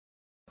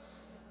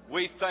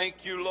We thank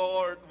you,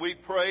 Lord. We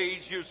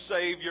praise you,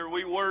 Savior.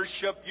 We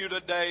worship you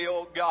today,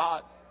 oh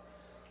God.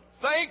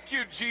 Thank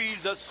you,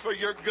 Jesus, for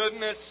your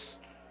goodness,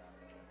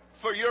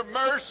 for your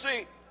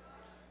mercy,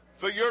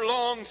 for your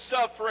long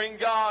suffering,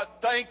 God.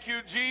 Thank you,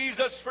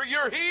 Jesus, for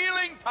your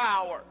healing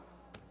power.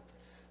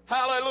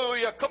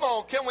 Hallelujah. Come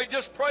on, can we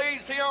just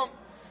praise Him?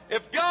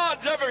 If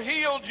God's ever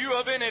healed you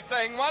of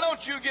anything, why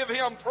don't you give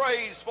Him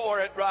praise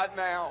for it right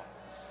now?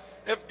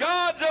 If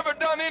God's ever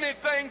done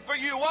anything for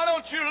you, why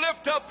don't you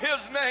lift up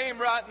His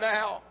name right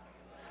now?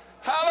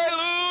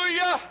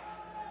 Hallelujah!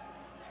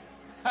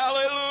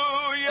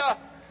 Hallelujah!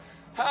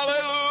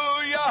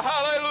 Hallelujah!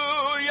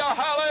 Hallelujah!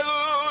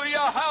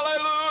 Hallelujah!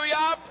 Hallelujah!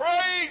 I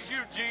praise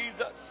you,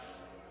 Jesus.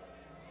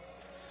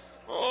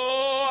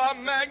 Oh, I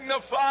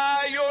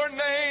magnify your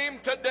name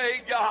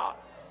today, God.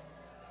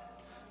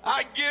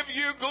 I give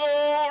you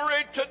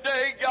glory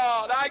today,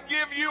 God. I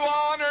give you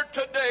honor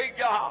today,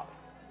 God.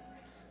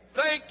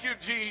 Thank you,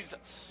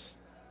 Jesus.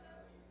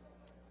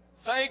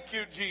 Thank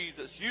you,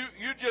 Jesus.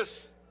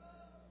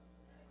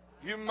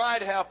 You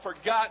might have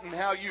forgotten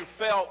how you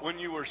felt when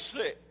you were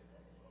sick.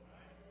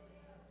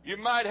 You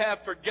might have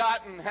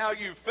forgotten how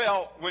you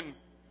felt when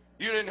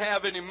you didn't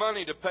have any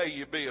money to pay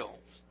your bills.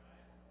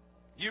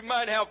 You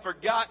might have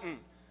forgotten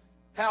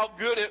how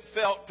good it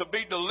felt to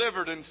be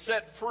delivered and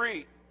set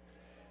free.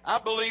 I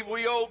believe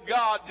we owe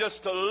God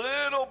just a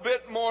little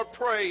bit more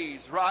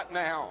praise right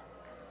now.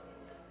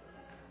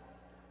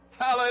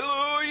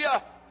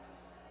 Hallelujah.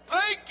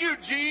 Thank you,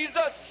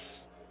 Jesus.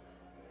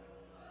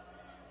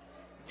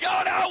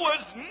 God, I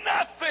was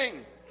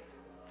nothing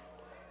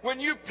when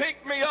you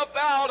picked me up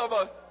out of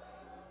a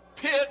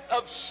pit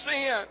of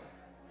sin.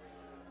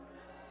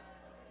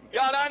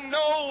 God, I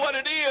know what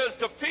it is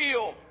to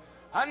feel.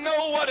 I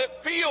know what it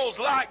feels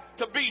like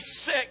to be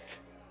sick.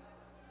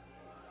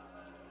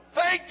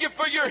 Thank you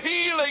for your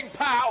healing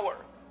power.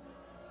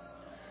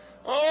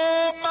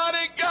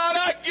 Almighty God,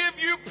 I give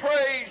you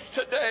praise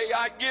today.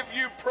 I give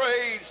you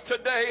praise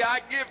today. I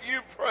give you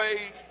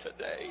praise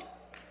today.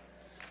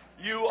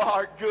 You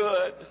are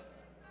good.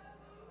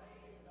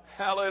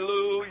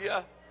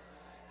 Hallelujah.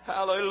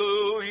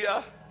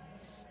 Hallelujah.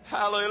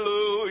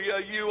 Hallelujah.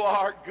 You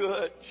are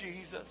good,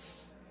 Jesus.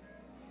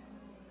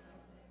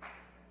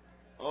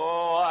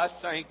 Oh, I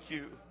thank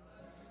you.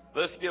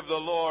 Let's give the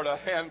Lord a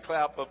hand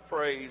clap of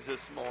praise this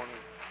morning.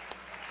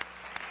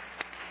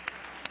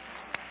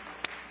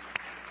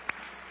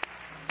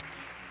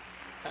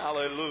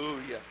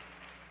 Hallelujah.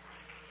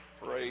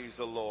 Praise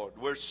the Lord.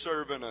 We're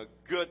serving a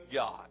good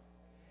God.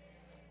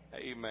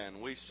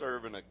 Amen. We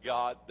serving a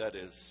God that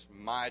is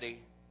mighty,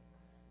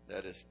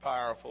 that is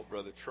powerful.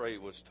 Brother Trey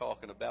was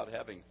talking about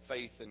having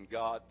faith in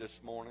God this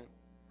morning.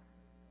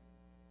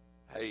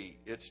 Hey,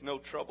 it's no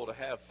trouble to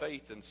have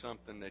faith in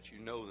something that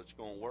you know that's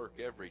going to work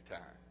every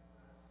time.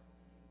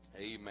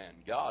 Amen.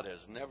 God has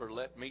never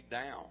let me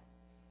down.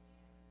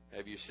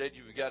 Have you said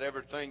you've got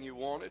everything you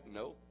wanted?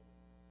 No.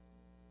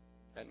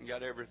 Hadn't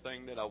got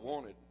everything that I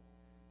wanted.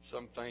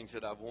 Some things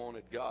that I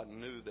wanted, God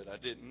knew that I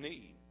didn't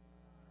need.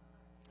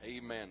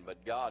 Amen.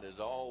 But God has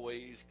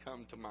always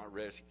come to my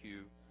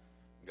rescue.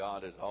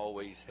 God has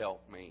always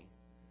helped me.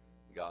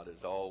 God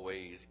has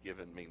always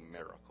given me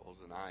miracles.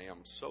 And I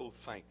am so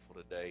thankful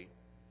today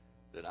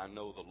that I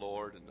know the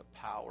Lord and the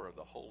power of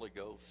the Holy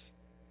Ghost.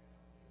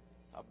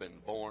 I've been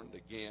born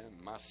again.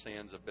 My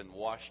sins have been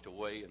washed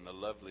away in the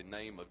lovely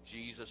name of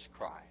Jesus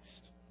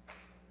Christ.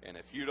 And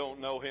if you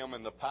don't know Him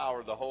in the power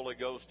of the Holy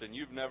Ghost and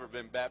you've never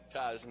been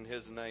baptized in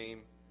His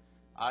name,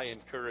 I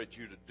encourage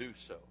you to do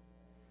so.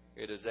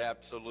 It is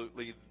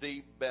absolutely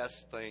the best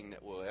thing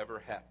that will ever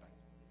happen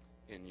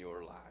in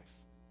your life.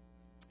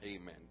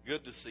 Amen.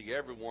 Good to see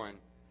everyone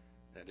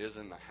that is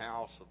in the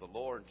house of the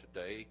Lord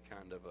today.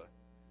 Kind of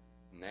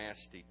a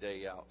nasty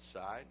day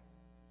outside.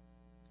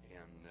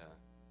 And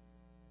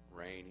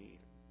rainy,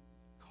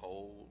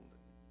 cold,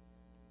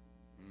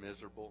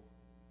 miserable.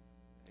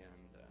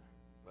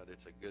 But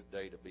it's a good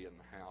day to be in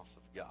the house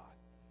of God.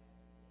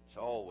 It's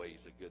always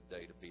a good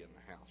day to be in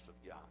the house of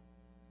God.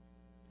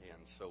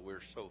 And so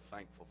we're so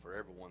thankful for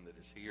everyone that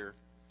is here.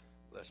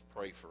 Let's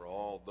pray for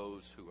all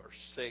those who are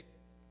sick,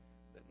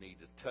 that need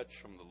a touch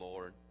from the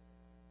Lord.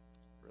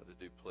 Brother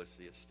Duplessis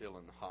is still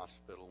in the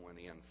hospital. Went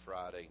in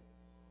Friday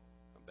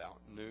about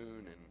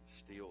noon and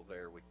still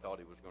there. We thought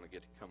he was going to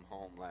get to come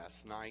home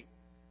last night,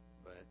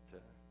 but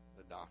the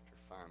doctor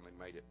finally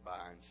made it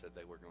by and said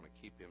they were going to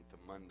keep him to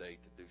Monday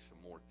to do some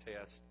more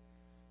tests.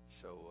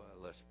 So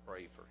let's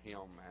pray for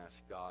him. Ask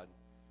God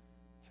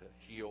to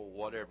heal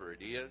whatever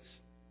it is.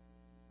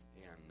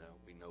 And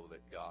we know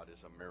that God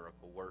is a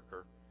miracle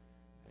worker.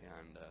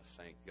 And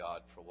thank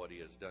God for what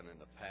He has done in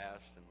the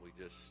past. And we're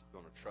just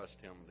going to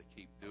trust Him to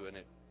keep doing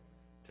it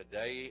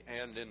today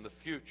and in the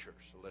future.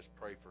 So let's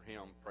pray for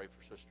him. Pray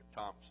for Sister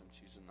Thompson.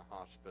 She's in the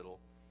hospital.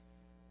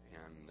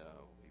 And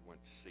we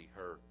went to see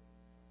her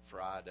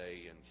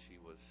Friday, and she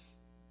was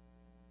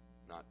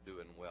not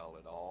doing well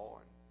at all.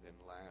 And then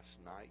last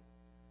night,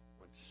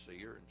 went to see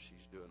her, and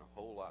she's doing a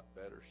whole lot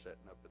better,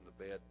 sitting up in the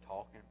bed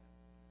talking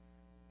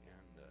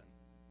and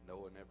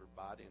knowing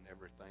everybody and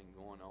everything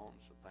going on.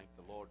 So thank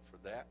the Lord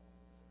that.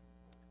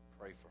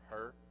 Pray for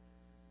her.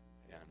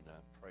 And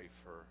pray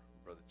for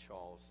Brother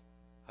Charles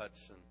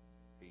Hudson.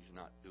 He's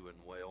not doing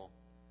well.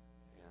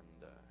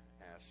 And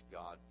ask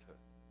God to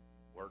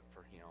work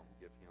for him,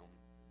 give him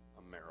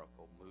a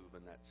miracle, move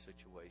in that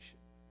situation.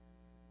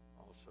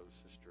 Also,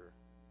 Sister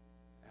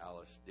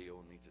Alice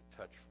Deal needs a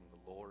touch from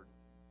the Lord.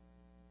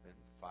 Been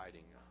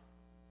fighting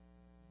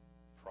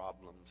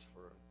problems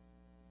for a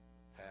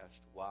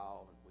past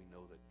while, and we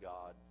know that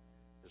God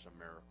is a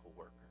miracle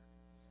worker.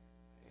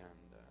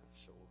 And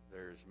so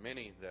there's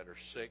many that are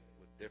sick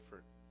with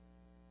different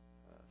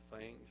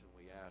things, and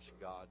we ask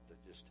God to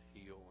just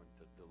heal and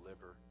to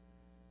deliver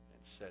and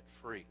set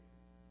free.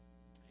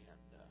 And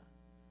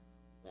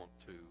want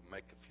to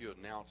make a few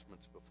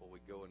announcements before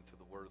we go into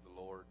the Word of the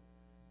Lord.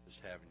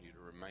 Just having you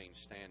to remain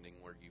standing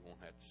where you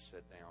won't have to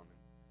sit down and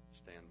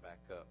stand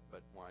back up.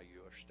 But while you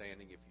are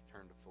standing, if you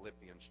turn to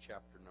Philippians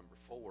chapter number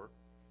 4,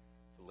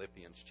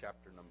 Philippians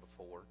chapter number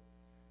 4,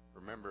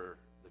 remember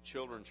the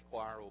children's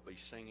choir will be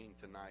singing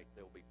tonight.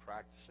 They'll be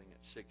practicing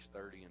at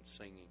 6:30 and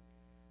singing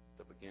at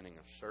the beginning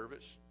of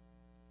service.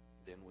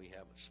 Then we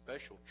have a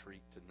special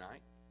treat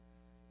tonight.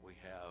 We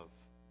have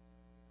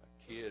a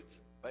kids'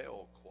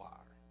 bell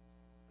choir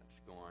that's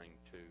going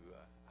to,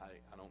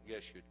 I don't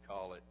guess you'd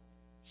call it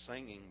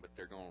singing, but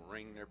they're going to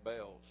ring their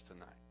bells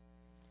tonight.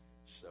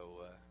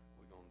 So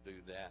we're going to do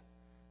that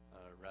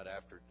right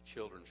after the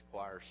children's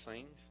choir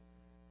sings.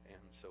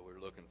 And so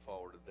we're looking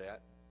forward to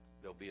that.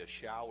 There'll be a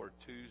shower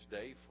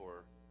Tuesday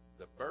for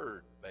the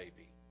bird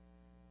baby.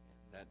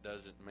 And that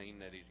doesn't mean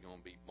that he's going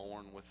to be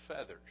born with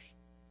feathers.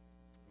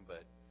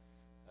 But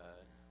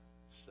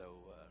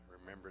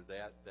remember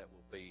that. That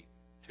will be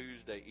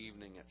Tuesday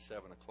evening at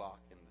 7 o'clock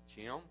in the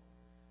gym.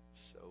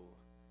 So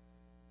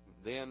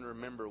then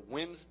remember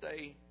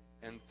Wednesday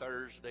and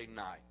Thursday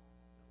night.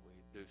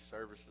 We do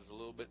services a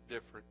little bit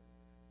different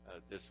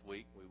this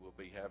week. We will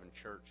be having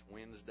church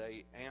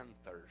Wednesday and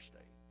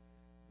Thursday.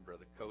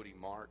 Brother Cody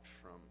Marks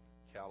from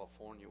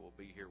California will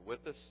be here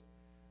with us.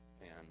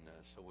 And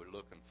so we're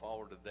looking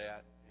forward to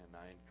that. And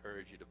I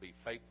encourage you to be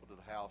faithful to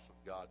the house of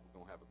God.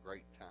 We're going to have a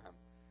great time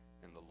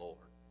in the Lord.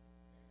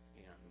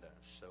 And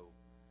so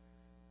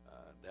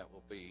that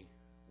will be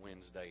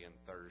Wednesday and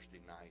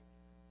Thursday night.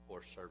 Of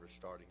course, service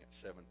starting at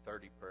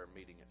 7:30, prayer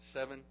meeting at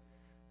 7.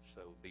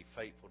 So be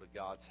faithful to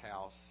God's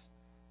house.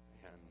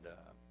 And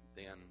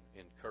then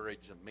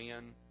encourage the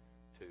men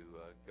to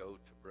go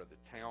to Brother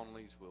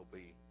Townley's. We'll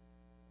be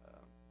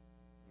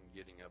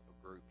getting up a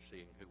group,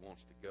 seeing who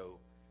wants to go,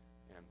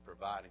 and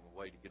providing a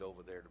way to get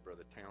over there to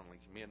Brother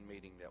Townley's men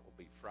meeting. That will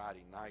be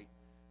Friday night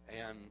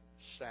and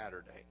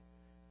Saturday.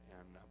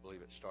 And I believe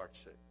it starts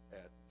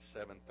at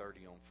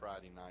 7:30 on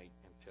Friday night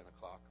and 10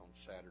 o'clock on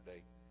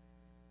Saturday.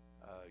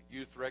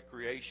 Youth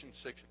recreation,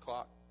 6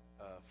 o'clock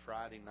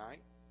Friday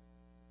night.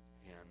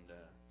 And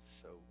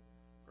so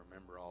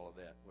remember all of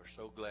that. We're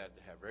so glad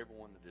to have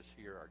everyone that is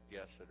here, our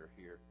guests that are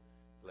here.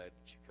 Glad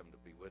that you come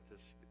to be with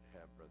us. Good to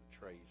have Brother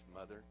Trey's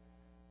mother,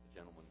 the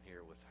gentleman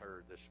here with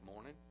her this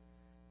morning.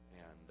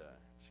 And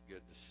it's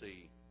good to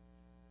see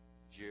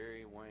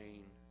Jerry,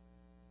 Wayne,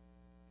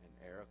 and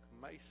Erica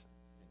Mason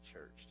in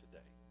church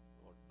today.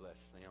 Lord bless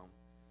them.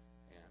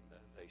 And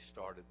they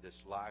started this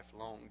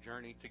lifelong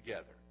journey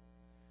together.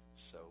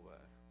 So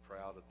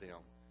proud of them.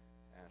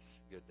 It's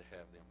good to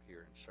have them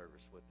here in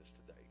service with us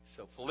today.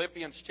 So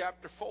Philippians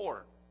chapter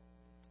 4,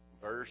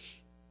 verse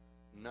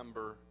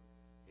number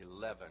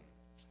 11.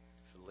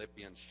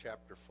 Philippians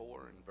chapter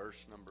 4 and verse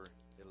number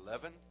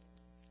 11.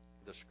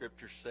 The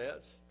Scripture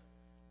says,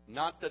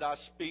 "Not that I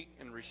speak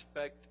in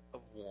respect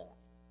of want.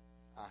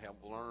 I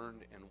have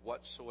learned in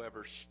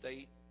whatsoever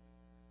state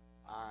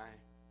I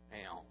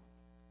am,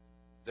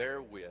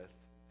 therewith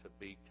to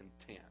be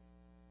content."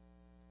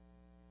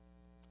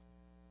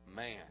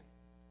 Man,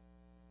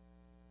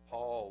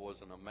 Paul was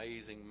an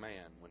amazing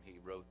man when he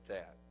wrote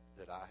that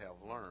I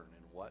have learned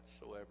in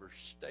whatsoever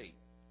state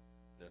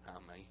that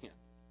I'm in,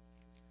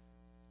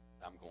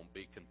 I'm going to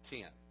be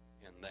content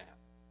in that.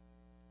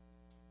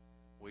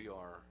 We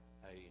are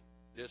a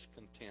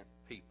discontent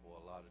people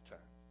a lot of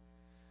times.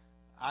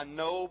 I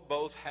know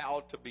both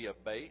how to be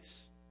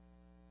abased,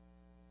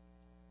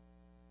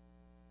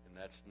 and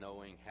that's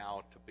knowing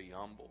how to be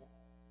humble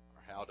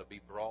or how to be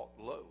brought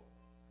low.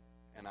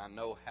 And I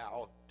know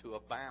how to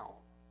abound.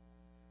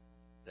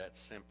 That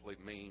simply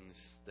means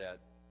that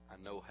I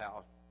know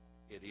how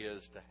it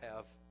is to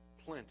have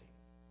plenty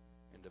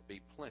and to be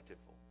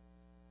plentiful.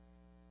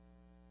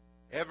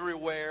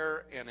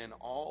 Everywhere and in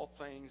all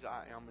things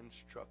I am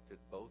instructed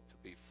both to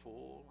be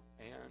full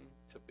and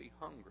to be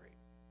hungry.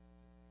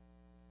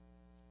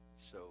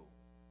 So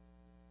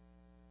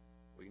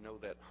we know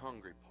that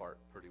hungry part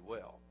pretty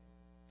well.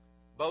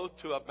 Both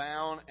to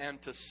abound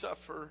and to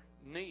suffer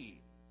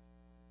need.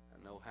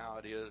 I know how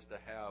it is to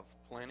have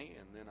plenty,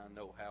 and then I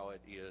know how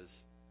it is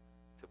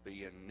to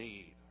be in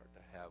need or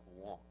to have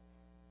want.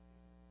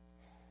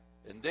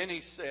 And then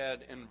he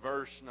said in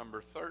verse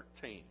number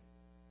 13,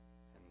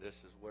 and this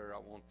is where I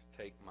want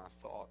to take my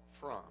thought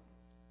from,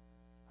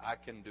 I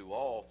can do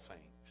all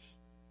things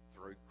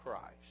through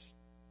Christ,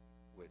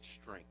 which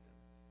strengthens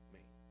me.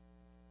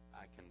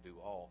 I can do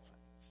all things.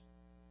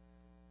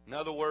 In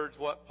other words,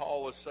 what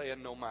Paul was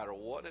saying, no matter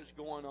what is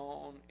going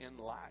on in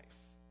life,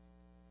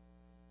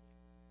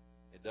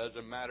 it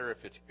doesn't matter if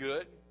it's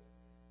good.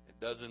 It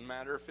doesn't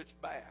matter if it's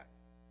bad.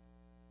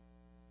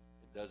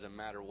 It doesn't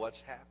matter what's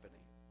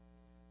happening.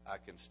 I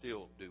can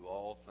still do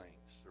all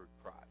things through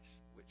Christ,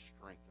 which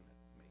strengtheneth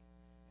me.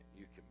 And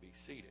you can be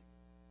seated.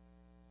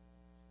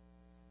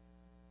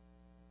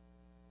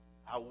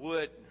 I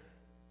would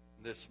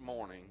this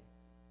morning,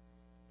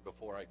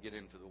 before I get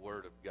into the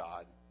Word of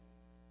God,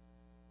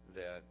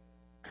 that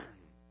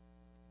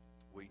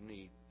we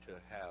need to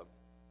have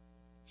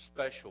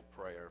special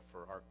prayer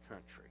for our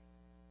country.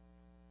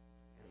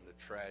 And the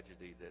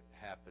tragedy that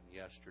happened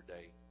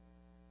yesterday,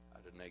 I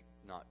did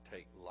not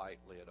take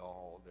lightly at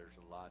all. There's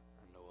a lot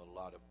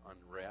of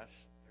unrest.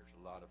 There's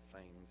a lot of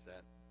things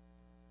that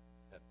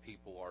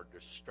people are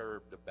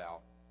disturbed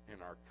about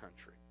in our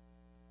country.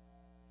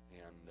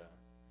 And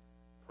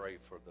pray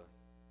for the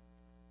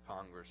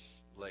Congress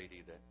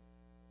lady that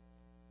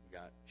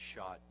got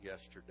shot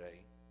yesterday,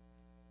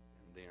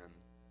 and then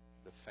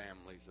the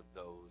families of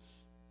those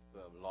who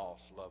have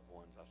lost loved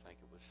ones. I think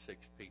it was 6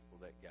 people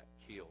that got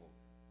killed.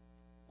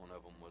 One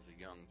of them was a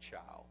young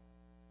child,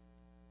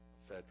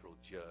 a federal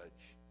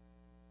judge.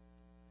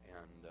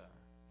 And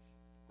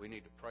we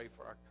need to pray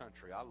for our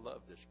country. I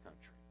love this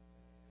country.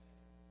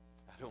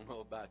 I don't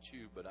know about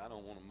you, but I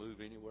don't want to move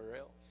anywhere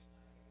else.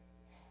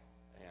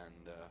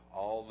 And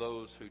all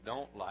those who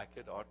don't like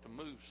it ought to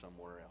move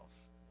somewhere else,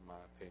 in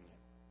my opinion.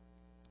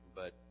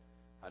 But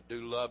I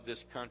do love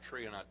this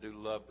country, and I do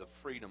love the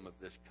freedom of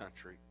this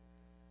country.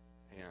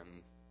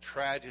 And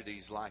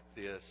tragedies like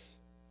this,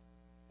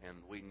 and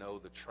we know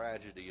the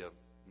tragedy of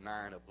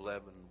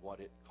 9/11, what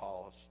it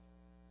caused,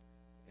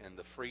 and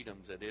the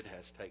freedoms that it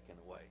has taken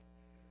away.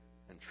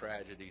 And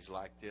tragedies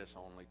like this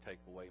only take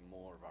away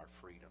more of our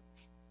freedoms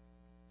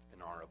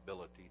and our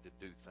ability to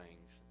do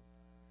things,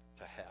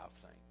 to have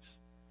things.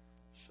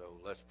 So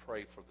let's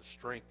pray for the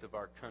strength of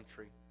our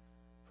country.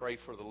 Pray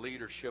for the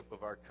leadership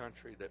of our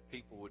country, that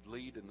people would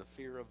lead in the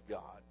fear of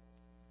God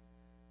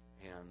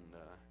and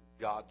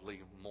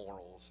godly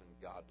morals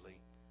and godly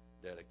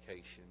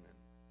dedication. And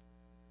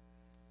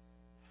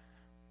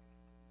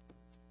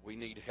we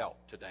need help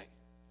today.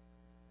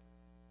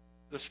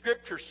 The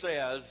Scripture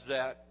says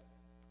that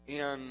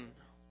in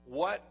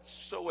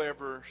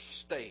whatsoever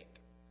state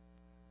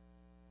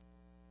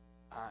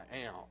I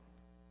am,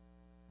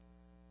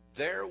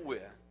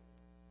 therewith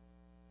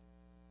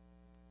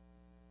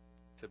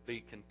to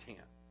be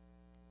content.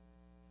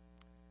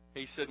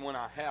 He said, when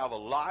I have a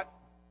lot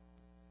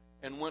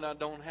and when I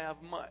don't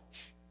have much,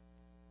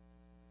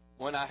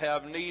 when I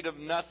have need of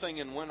nothing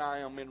and when I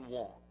am in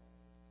want,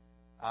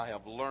 I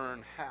have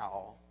learned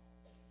how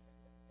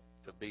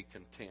to be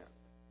content.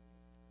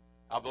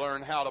 I've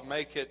learned how to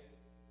make it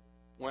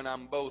when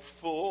I'm both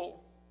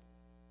full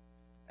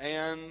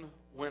and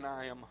when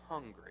I am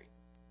hungry.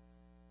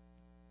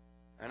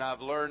 And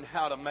I've learned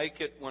how to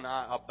make it when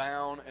I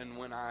abound and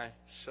when I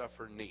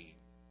suffer need.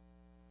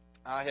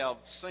 I have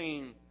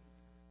seen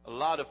a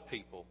lot of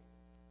people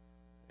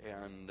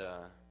and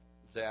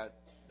that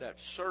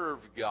serve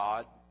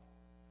God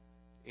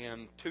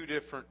in 2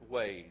 different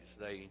ways.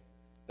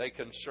 They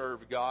can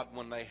serve God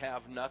when they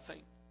have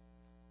nothing,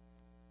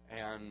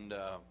 and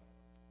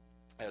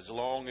as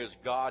long as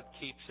God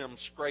keeps them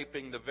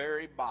scraping the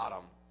very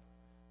bottom,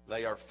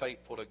 they are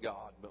faithful to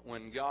God. But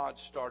when God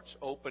starts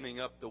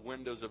opening up the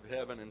windows of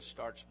heaven and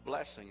starts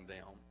blessing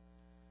them,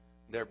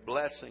 their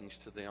blessings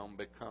to them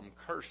become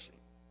cursing,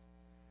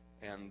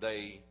 and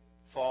they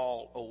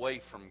fall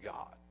away from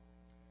God.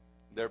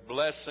 Their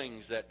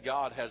blessings that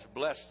God has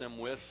blessed them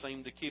with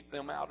seem to keep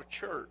them out of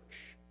church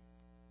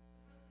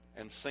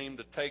and seem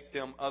to take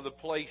them other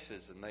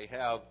places. And they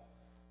have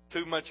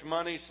too much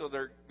money, so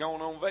they're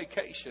going on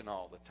vacation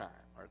all the time.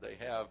 Or they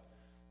have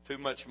too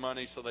much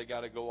money, so they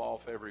got to go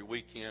off every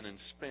weekend and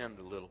spend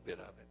a little bit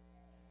of it.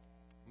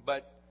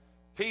 But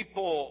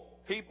people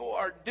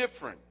are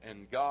different,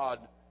 and God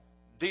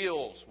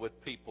deals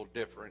with people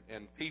different,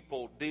 and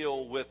people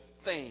deal with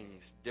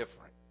things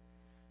different,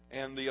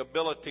 and the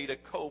ability to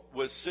cope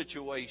with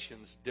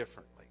situations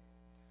differently.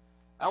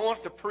 I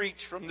want to preach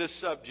from this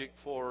subject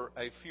for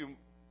a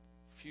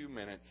few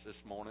minutes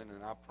this morning,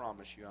 and I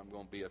promise you I'm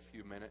going to be a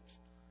few minutes.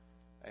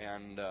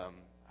 And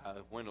I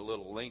went a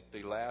little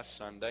lengthy last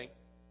Sunday,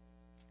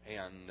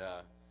 and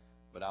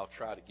but I'll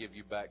try to give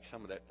you back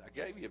some of that. I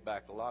gave you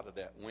back a lot of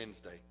that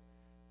Wednesday.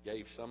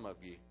 Gave some of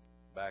you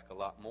back a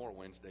lot more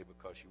Wednesday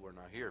because you were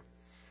not here.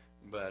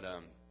 But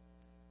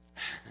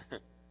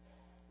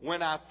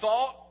when I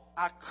thought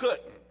I couldn't,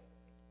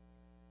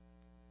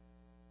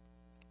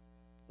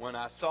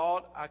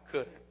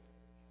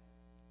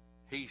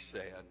 He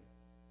said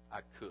I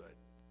could.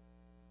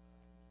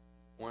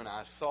 When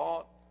I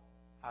thought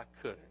I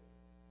couldn't,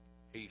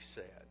 He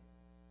said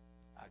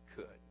I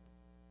could.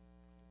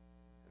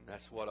 And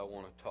that's what I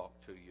want to talk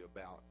to you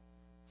about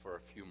for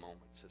a few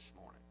moments this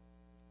morning.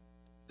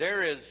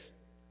 There has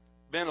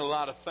been a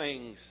lot of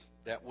things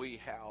that we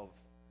have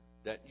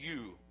that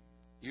you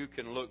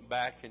can look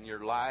back in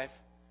your life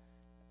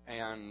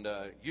And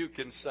you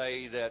can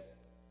say that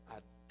I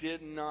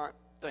did not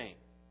think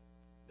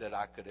that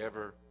I could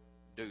ever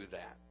do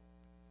that.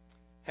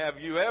 Have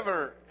you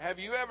ever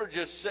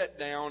just sat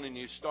down and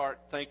you start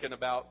thinking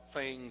about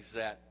things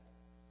that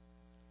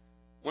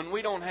when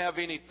we don't have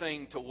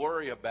anything to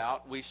worry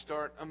about, we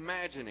start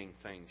imagining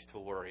things to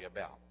worry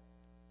about?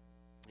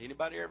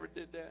 Anybody ever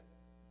did that?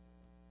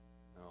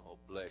 Oh,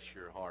 bless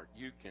your heart.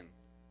 You can,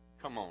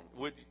 come on.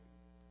 Would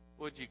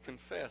you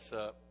confess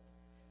up?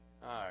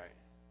 All right.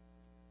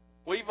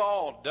 We've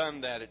all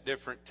done that at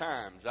different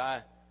times.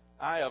 I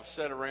have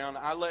sat around.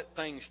 I let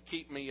things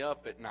keep me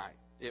up at night.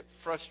 It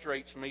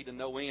frustrates me to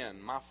no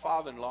end. My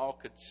father-in-law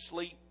could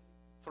sleep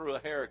through a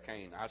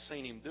hurricane. I've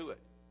seen him do it.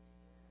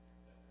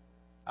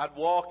 I'd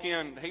walk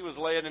in. He was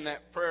laying in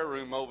that prayer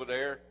room over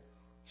there,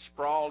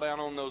 sprawled out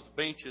on those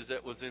benches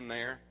that was in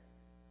there.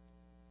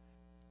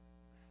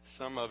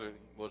 Some of it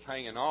was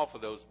hanging off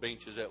of those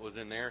benches that was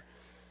in there.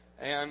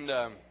 And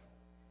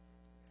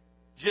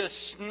just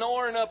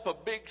snoring up a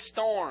big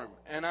storm.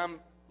 And I'm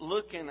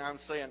looking, I'm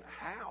saying,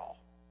 how?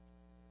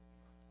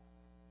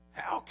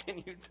 How can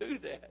you do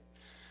that?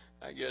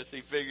 I guess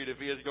he figured if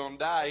he was going to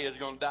die, he was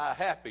going to die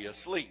happy,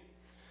 asleep.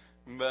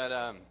 But,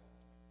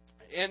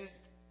 and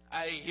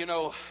I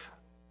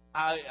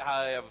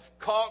have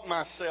caught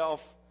myself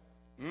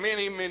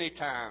many, many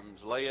times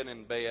laying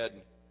in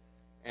bed,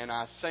 and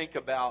I think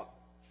about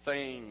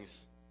things.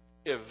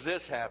 If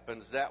this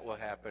happens, that will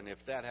happen. If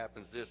that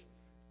happens, this,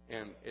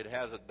 and it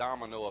has a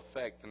domino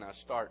effect, and I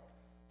start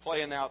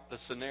playing out the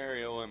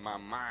scenario in my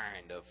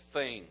mind of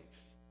things.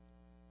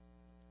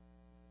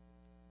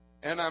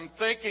 And I'm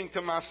thinking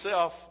to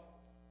myself,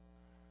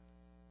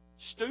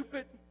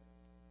 stupid?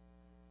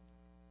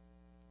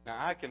 Now,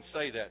 I can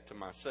say that to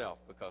myself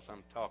because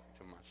I'm talking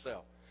to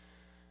myself.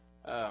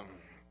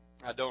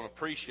 I don't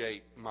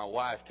appreciate my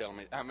wife telling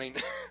me. I mean,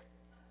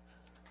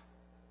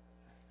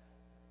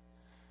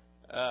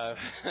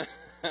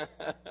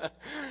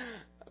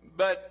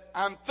 but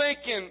I'm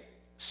thinking,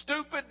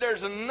 stupid,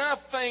 there's enough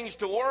things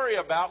to worry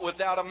about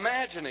without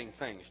imagining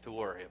things to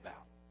worry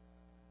about.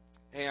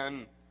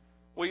 And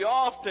we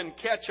often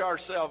catch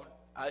ourselves,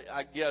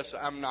 I guess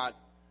I'm not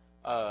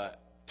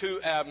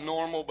too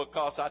abnormal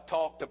because I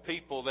talk to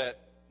people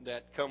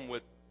that come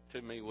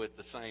to me with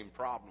the same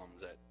problems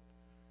that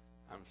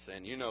I'm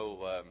saying,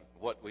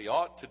 what we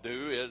ought to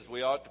do is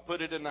we ought to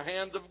put it in the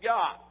hands of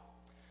God.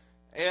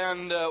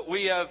 And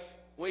we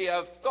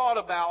have thought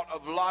about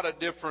a lot of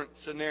different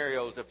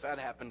scenarios. If that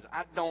happens,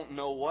 I don't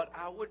know what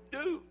I would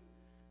do.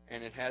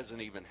 And it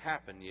hasn't even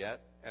happened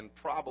yet. And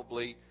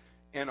probably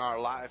in our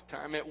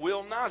lifetime it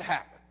will not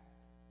happen.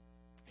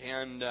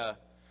 And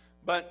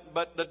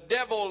but the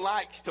devil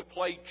likes to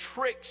play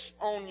tricks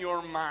on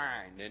your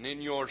mind and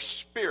in your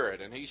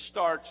spirit, and he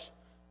starts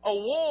a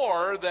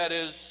war that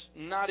is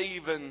not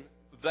even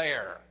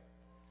there.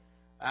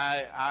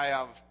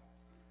 I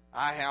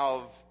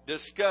have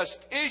discussed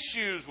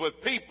issues with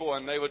people,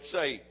 and they would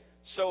say,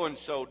 so and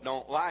so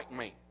don't like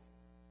me.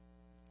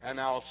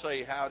 And I'll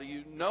say, how do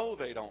you know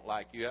they don't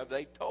like you? Have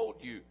they told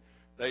you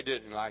they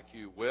didn't like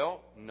you?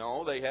 Well,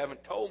 no, they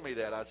haven't told me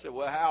that. I said,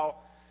 well,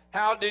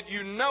 how did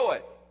you know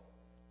it?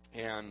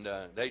 And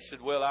they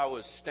said, well, I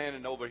was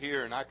standing over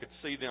here and I could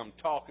see them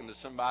talking to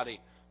somebody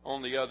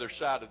on the other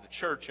side of the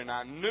church, and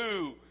I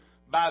knew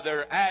by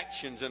their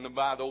actions and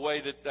by the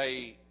way that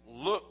they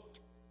looked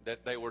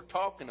that they were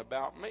talking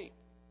about me.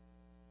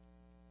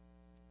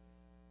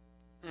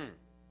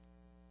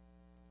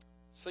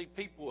 See,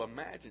 people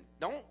imagine.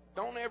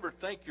 Don't ever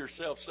think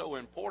yourself so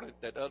important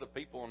that other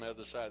people on the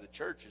other side of the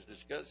church is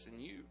discussing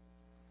you.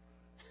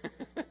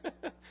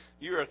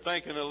 You are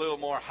thinking a little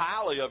more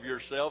highly of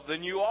yourself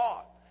than you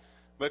ought.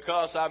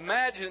 Because I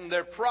imagine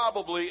they're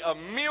probably a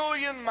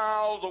million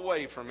miles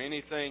away from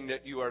anything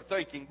that you are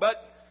thinking. But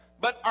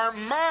our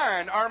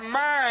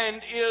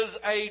mind is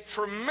a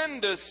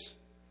tremendous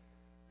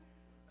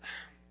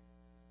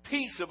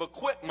piece of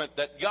equipment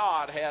that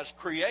God has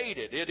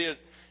created.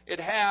 It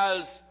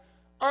has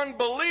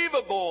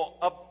unbelievable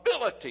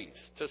abilities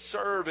to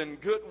serve in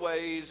good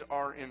ways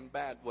or in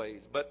bad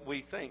ways. But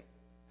we think,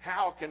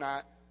 how can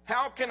I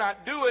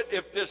do it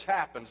if this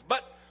happens?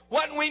 But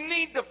what we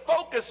need to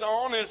focus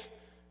on is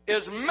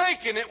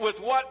making it with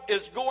what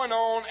is going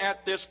on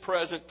at this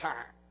present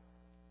time.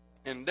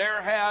 And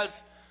there has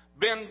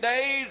been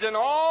days in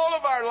all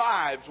of our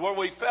lives where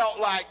we felt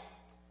like,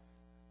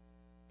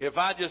 if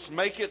I just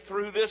make it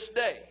through this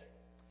day,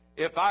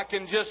 if I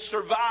can just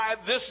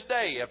survive this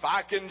day, if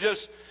I can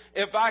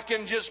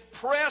just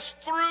press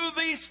through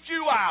these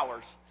few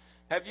hours.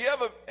 Have you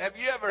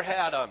ever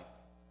had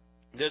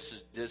this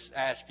is just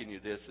asking you,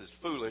 this is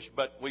foolish,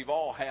 but we've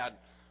all had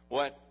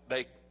what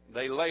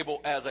they label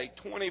as a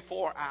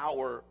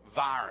 24-hour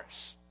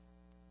virus.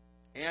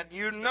 And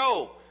you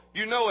know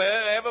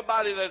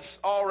everybody that's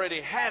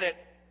already had it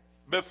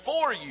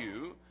before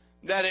you,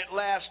 that it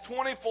lasts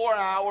 24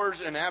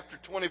 hours, and after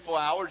 24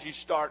 hours you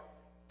start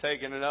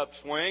taking an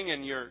upswing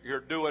and you're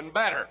doing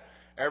better.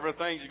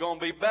 Everything's going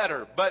to be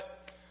better. But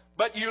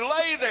But you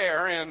lay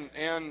there,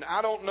 and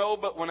I don't know,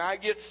 but when I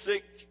get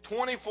sick,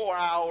 24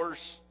 hours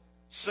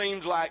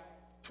seems like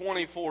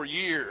 24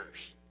 years.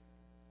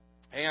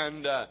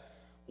 And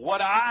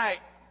what I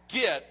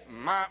get,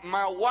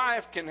 my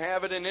wife can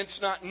have it, and it's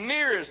not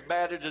near as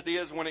bad as it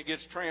is when it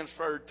gets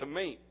transferred to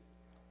me.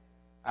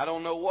 I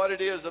don't know what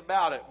it is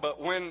about it,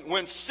 but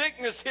when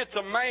sickness hits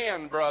a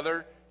man,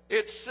 brother,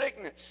 it's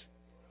sickness.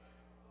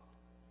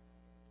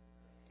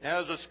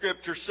 As the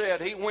Scripture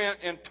said, he went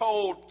and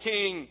told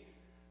King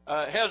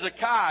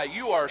Hezekiah,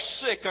 "You are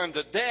sick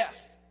unto death."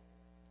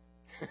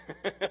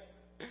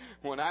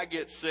 When I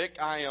get sick,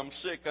 I am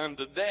sick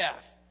unto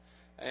death.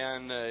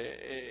 And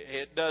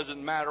it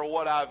doesn't matter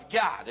what I've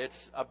got.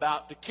 It's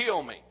about to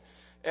kill me.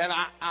 And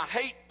I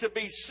hate to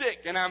be sick.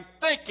 And I'm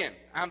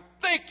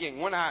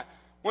thinking when I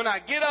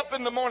get up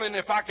in the morning,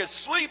 if I could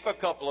sleep a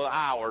couple of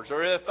hours,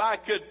 or if I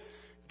could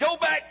go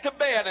back to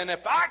bed, and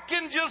if I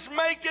can just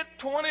make it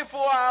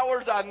 24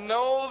 hours, I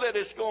know that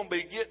it's going to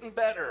be getting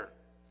better.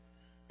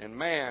 And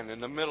man, in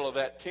the middle of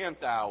that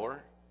 10th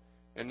hour,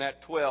 and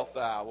that 12th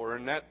hour,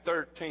 and that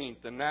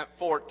 13th, and that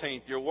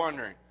 14th, you're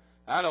wondering,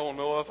 I don't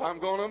know if I'm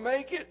going to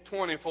make it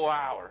 24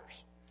 hours.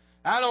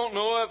 I don't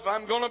know if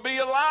I'm going to be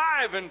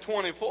alive in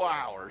 24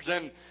 hours.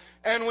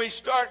 And we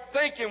start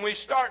thinking, we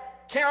start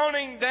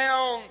counting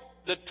down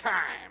the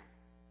time.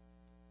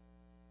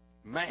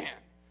 Man,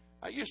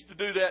 I used to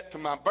do that to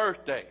my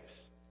birthdays.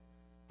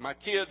 My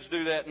kids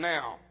do that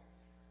now.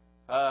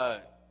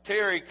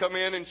 Terry come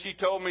in and she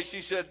told me,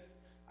 she said,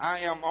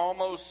 I am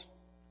almost,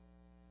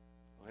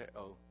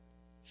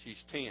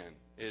 she's 10,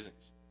 isn't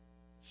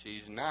she?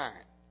 She's 9.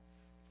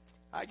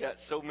 I got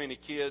so many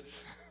kids,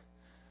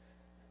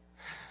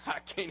 I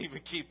can't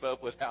even keep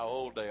up with how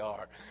old they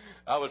are.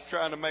 I was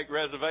trying to make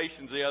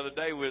reservations the other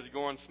day. We was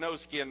going snow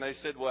skiing. They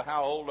said, well,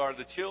 how old are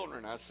the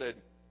children? I said,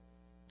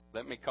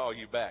 let me call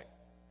you back.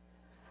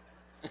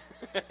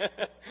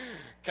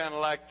 Kind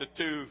of like the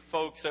two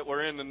folks that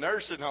were in the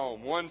nursing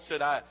home. One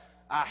said, I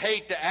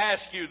hate to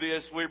ask you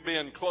this. We're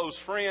being close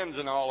friends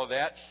and all of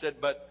that. She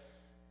said, but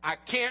I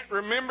can't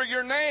remember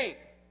your name.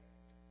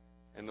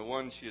 And the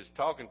one she was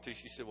talking to,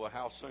 she said, well,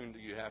 how soon do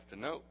you have to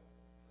know?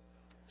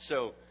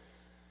 So,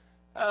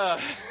 but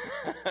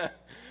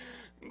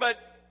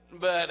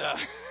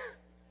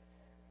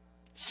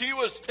she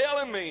was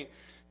telling me,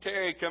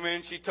 Terry come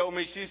in, she told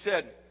me, she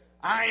said,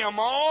 I am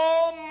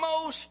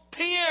almost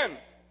 10.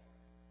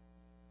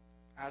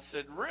 I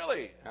said,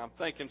 really? I'm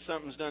thinking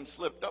something's done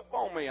slipped up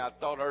on me. I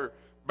thought her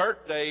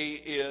birthday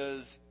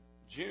is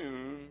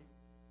June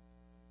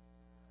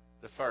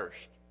the 1st.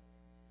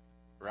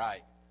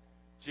 Right.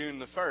 June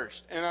the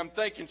 1st. And I'm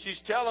thinking, she's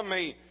telling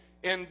me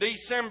in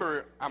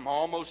December, I'm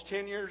almost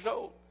 10 years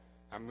old.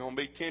 I'm going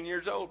to be 10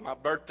 years old. My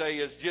birthday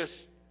is just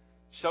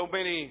so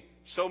many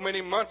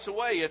months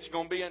away. It's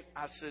going to be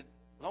I said,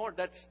 Lord,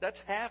 that's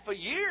half a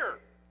year.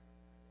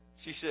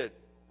 She said,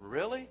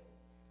 really?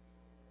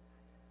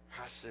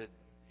 I said,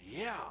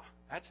 yeah,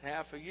 that's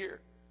half a year.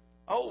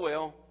 Oh,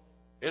 well,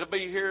 it'll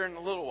be here in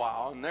a little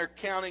while. And they're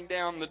counting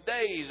down the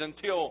days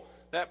until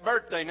that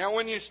birthday. Now,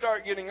 when you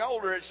start getting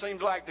older, it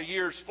seems like the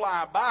years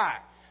fly by.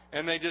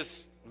 And they just,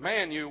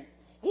 man, you're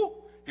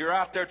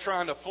out there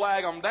trying to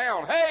flag them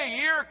down. Hey,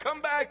 year,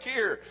 come back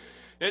here.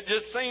 It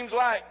just seems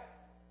like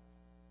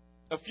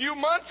a few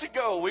months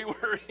ago we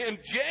were in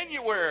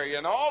January,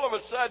 and all of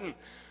a sudden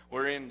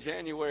we're in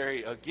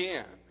January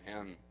again.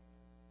 And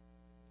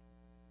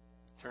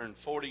turned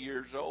 40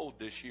 years old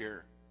this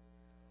year.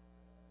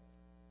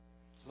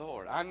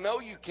 Lord, I know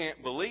you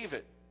can't believe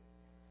it.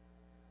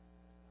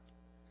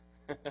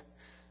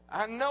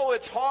 I know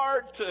it's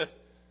hard to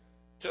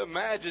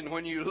imagine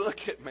when you look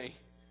at me.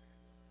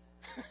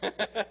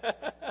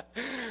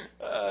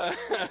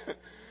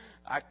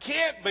 I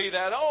can't be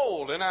that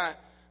old,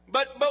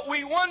 but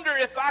we wonder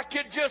if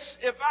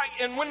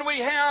and when we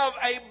have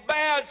a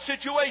bad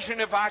situation,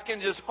 if I can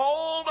just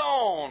hold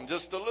on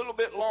just a little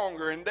bit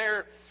longer. And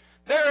there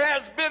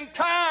has been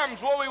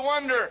times where we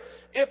wonder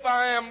if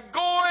I am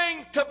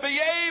going to be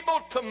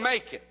able to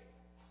make it.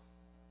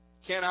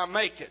 Can I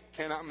make it?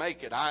 Can I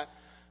make it?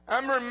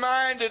 I'm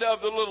reminded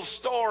of the little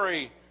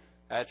story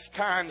that's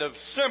kind of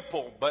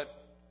simple, but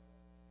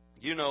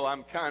you know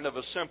I'm kind of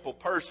a simple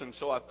person,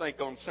 so I think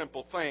on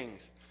simple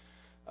things.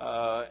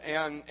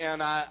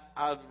 And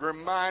I'm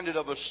reminded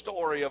of a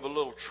story of a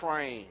little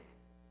train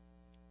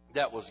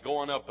that was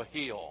going up a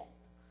hill.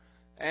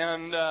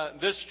 And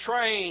this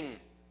train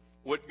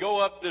would go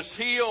up this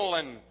hill,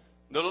 and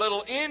the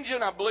little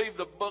engine, I believe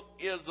the book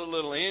is the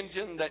little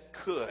engine that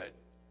could.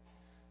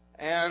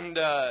 And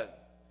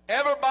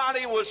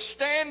everybody was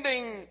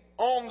standing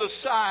on the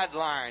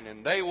sideline,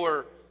 and they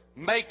were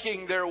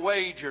making their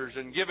wagers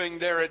and giving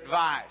their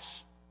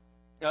advice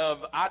of,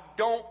 I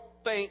don't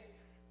think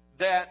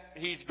that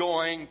he's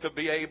going to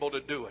be able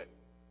to do it.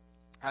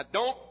 I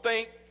don't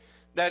think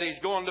that he's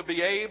going to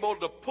be able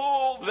to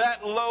pull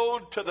that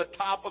load to the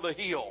top of the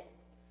hill.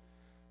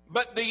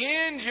 But the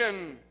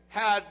engine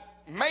had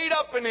made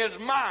up in his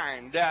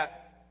mind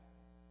that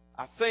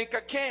I think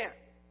I can.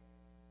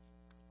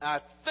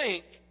 I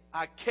think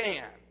I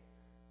can.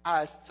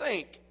 I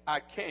think I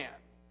can.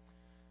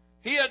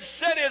 He had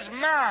set his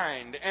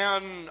mind,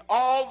 and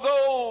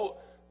although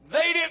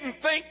they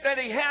didn't think that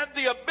he had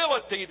the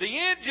ability, the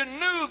engine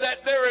knew that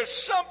there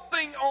is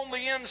something on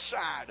the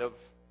inside of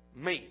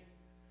me.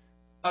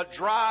 A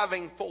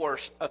driving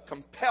force, a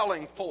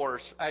compelling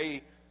force,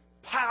 a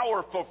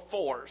powerful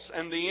force.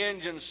 And the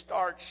engine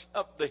starts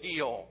up the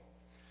hill.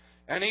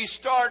 And he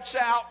starts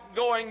out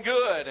going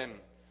good,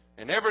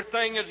 and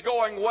everything is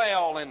going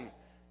well. And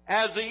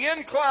as the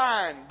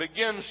incline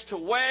begins to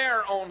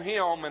wear on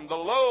him and the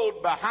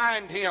load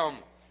behind him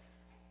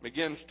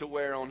begins to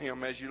wear on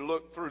him, as you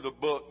look through the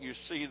book, you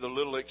see the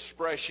little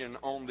expression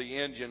on the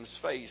engine's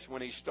face.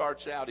 When he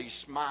starts out, he's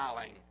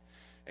smiling.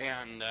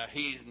 And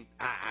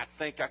I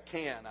think I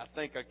can. I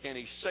think I can.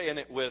 He's saying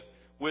it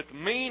with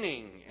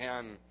meaning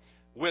and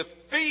with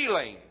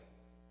feeling.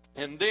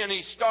 And then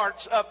he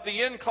starts up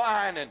the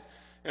incline,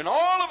 and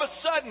all of a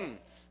sudden,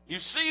 you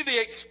see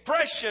the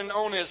expression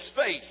on his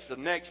face. The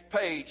next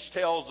page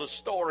tells the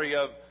story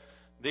of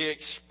the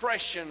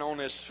expression on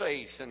his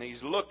face. And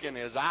he's looking,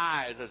 his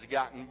eyes has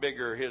gotten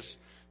bigger. His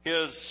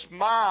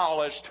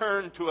smile has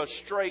turned to a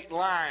straight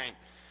line.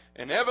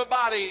 And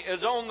everybody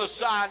is on the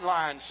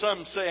sideline.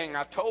 Some saying,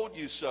 I told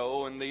you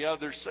so. And the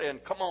others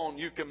saying, come on,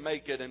 you can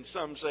make it. And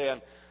some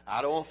saying,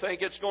 I don't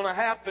think it's going to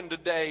happen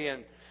today.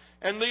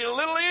 And the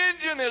little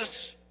engine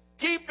is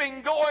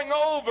keeping going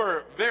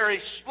over very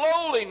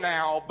slowly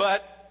now,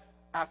 but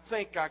I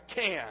think I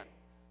can.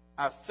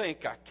 I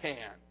think I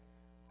can.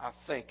 I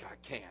think I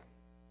can.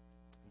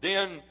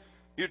 Then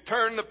you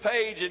turn the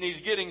page and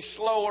he's getting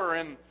slower,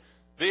 and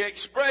the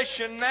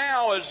expression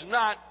now is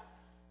not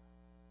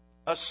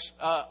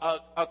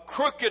a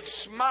crooked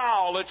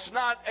smile. It's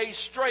not a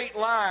straight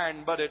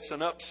line, but it's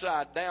an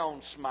upside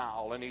down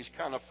smile. And he's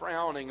kind of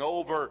frowning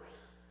over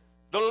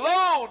the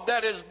load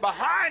that is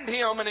behind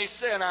him, and he's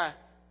saying,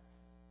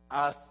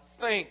 I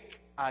think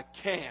I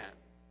can.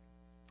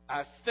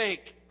 I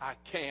think I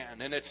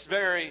can. And it's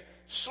very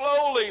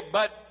slowly,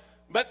 but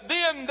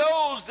then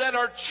those that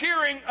are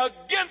cheering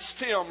against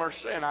him are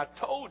saying, I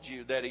told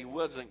you that he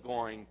wasn't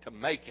going to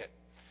make it.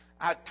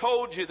 I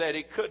told you that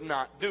he could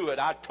not do it.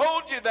 I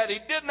told you that he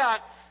did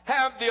not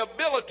have the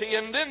ability.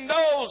 And then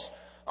those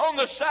on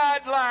the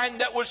sideline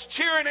that was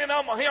cheering him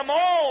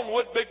on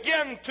would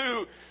begin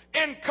to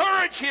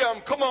encourage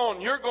him. Come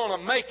on, you're going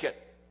to make it.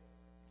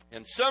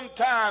 And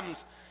sometimes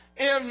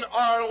in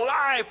our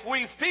life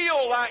we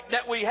feel like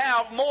that we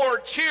have more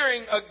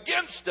cheering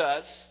against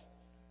us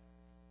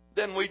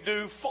than we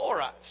do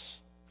for us.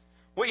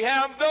 We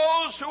have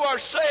those who are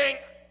saying,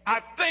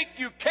 I think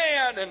you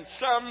can, and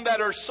some that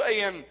are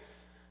saying,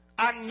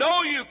 I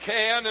know you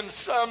can, and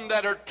some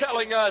that are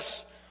telling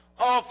us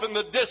off in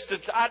the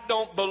distance, I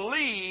don't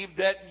believe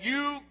that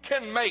you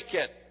can make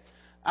it.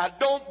 I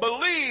don't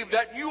believe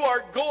that you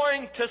are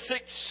going to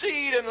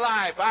succeed in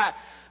life.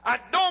 I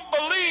don't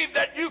believe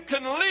that you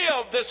can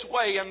live this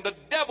way. And the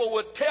devil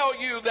would tell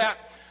you that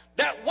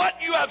what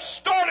you have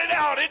started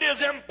out, it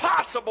is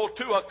impossible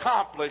to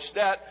accomplish.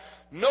 That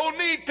no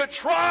need to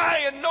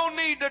try, and no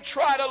need to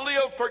try to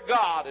live for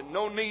God, and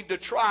no need to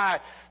try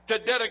to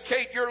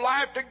dedicate your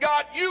life to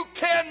God. You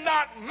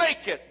cannot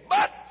make it.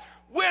 But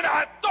when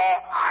I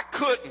thought I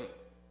couldn't,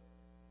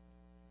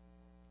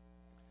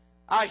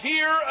 I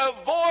hear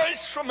a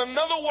voice from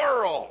another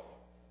world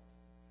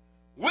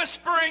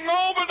whispering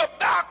over the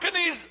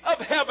balconies of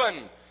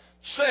heaven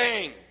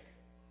saying,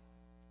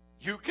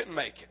 you can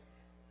make it.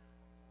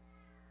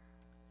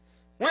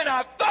 When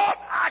I thought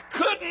I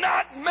could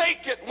not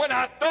make it, when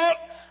I thought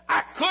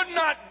I could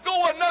not go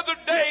another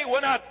day,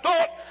 when I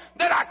thought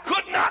that I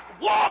could not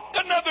walk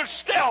another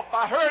step,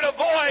 I heard a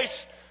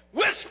voice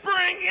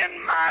whispering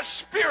in my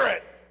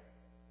spirit,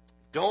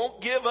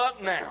 don't give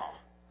up now,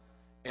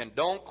 and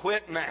don't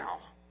quit now.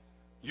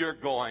 You're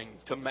going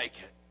to make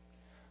it.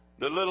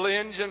 The little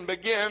engine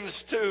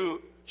begins to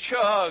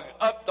chug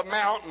up the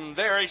mountain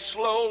very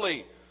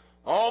slowly,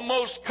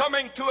 almost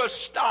coming to a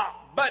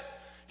stop. But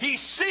he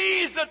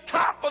sees the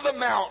top of the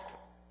mountain,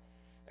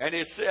 and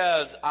he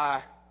says,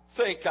 I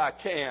think I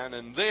can.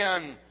 And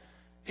then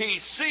he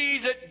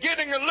sees it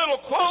getting a little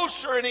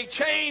closer, and he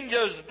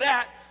changes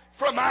that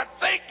from I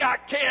think I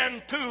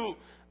can to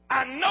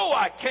I know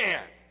I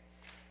can.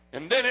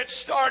 And then it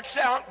starts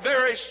out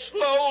very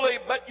slowly,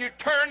 but you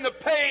turn the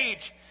page,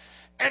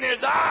 and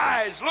his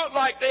eyes look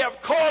like they have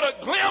caught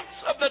a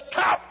glimpse of the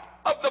top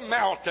of the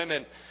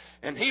mountain.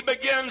 And he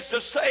begins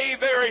to say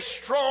very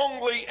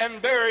strongly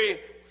and very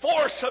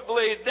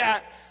forcibly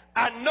that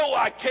I know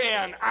I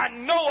can, I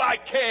know I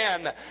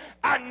can,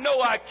 I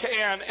know I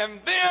can. And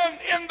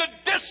then in the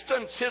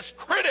distance, his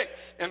critics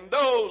and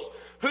those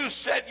who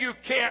said you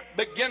can't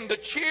begin to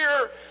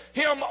cheer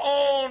him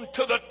on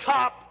to the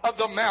top of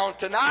the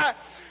mountain.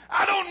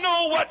 I don't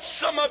know what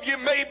some of you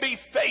may be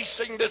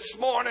facing this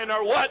morning,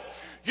 or what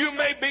you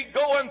may be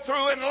going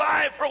through in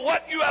life, or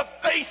what you have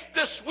faced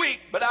this week,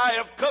 but I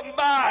have come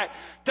by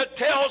to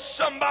tell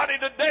somebody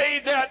today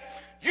that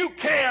you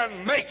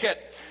can make it.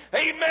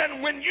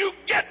 Amen. When you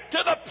get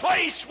to the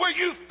place where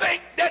you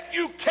think that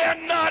you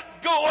cannot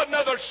go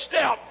another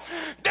step,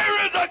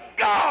 there is a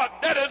God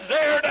that is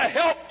there to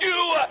help you.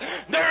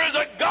 There is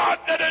a God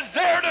that is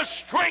there to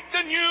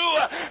strengthen you.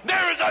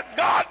 There is a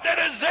God that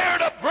is there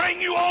to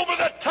bring you over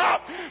the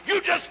top.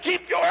 You just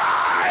keep your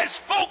eyes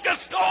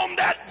focused on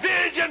that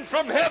vision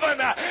from heaven.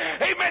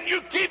 Amen.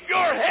 You keep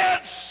your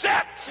head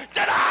set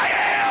that I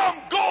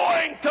am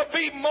going to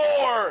be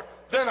more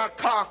than a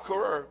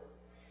conqueror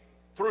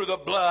through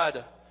the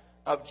blood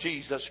of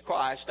Jesus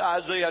Christ.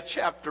 Isaiah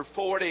chapter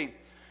 40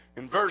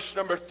 and verse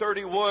number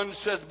 31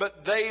 says,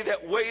 "But they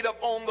that wait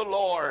upon the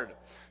Lord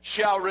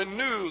shall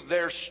renew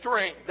their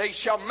strength. They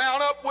shall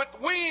mount up with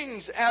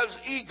wings as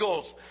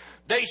eagles.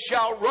 They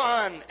shall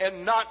run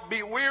and not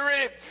be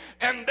weary,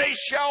 and they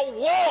shall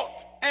walk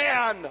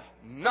and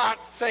not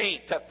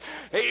faint."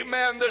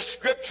 Amen. The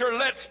Scripture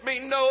lets me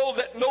know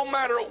that no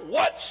matter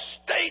what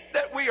state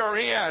that we are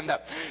in,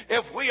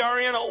 if we are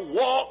in a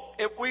walk,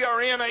 if we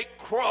are in a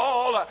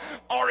crawl,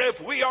 or if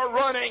we are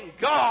running,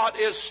 God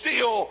is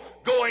still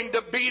going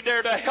to be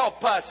there to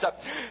help us.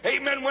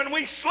 Amen. When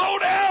we slow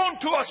down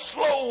to a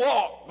slow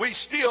walk, we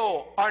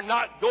still are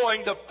not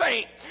going to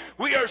faint.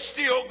 We are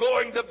still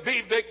going to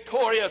be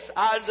victorious.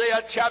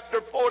 Isaiah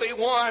chapter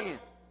 41.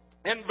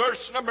 In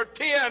verse number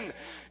 10,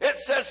 it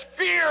says,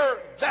 "Fear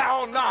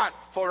thou not,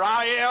 for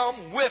I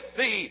am with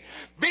thee.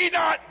 Be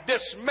not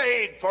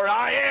dismayed, for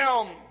I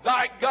am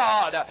thy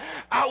God.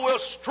 I will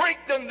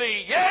strengthen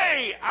thee,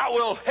 yea, I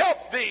will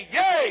help thee,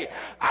 yea,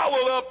 I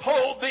will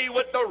uphold thee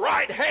with the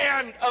right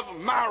hand of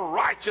my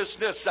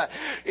righteousness."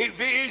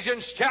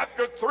 Ephesians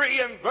chapter 3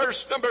 and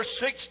verse number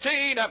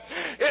 16,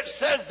 it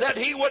says that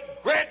He would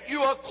grant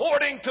you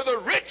according to the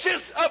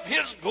riches of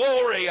His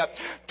glory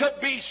to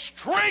be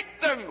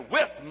strengthened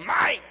with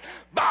might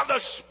by the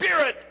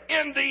Spirit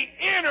in the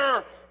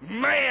inner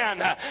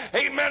man.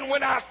 Amen.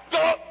 When I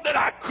thought that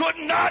I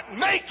could not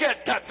make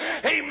it,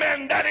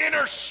 amen, that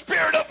inner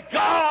Spirit of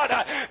God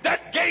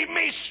that gave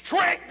me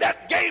strength,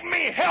 that gave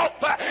me help,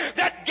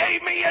 that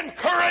gave me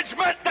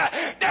encouragement,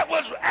 that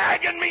was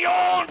egging me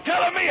on,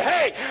 telling me,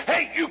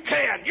 hey, you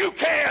can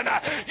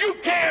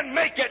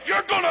make it.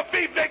 You're going to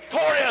be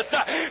victorious.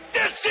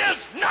 This is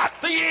not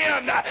the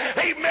end.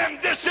 Amen.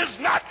 This is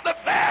not the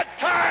bad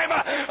time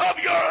of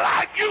your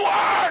life. You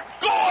are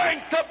going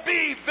to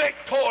be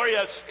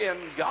victorious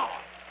in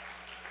God.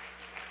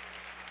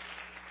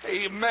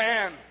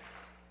 Amen.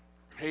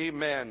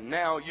 Amen.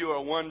 Now you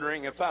are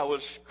wondering if I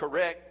was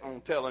correct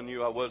on telling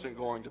you I wasn't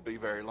going to be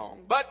very long.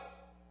 But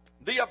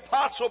the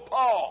Apostle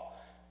Paul,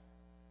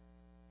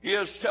 he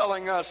is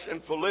telling us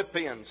in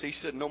Philippians, he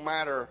said, no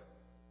matter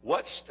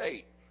what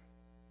state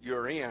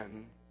you're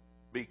in,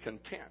 be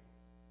content.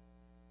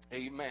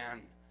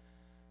 Amen.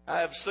 I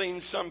have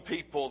seen some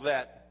people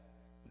that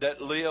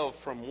live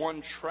from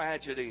one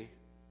tragedy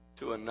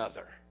to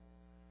another.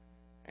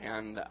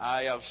 And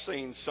I have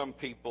seen some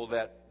people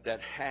that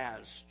has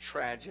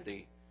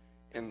tragedy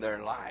in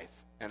their life.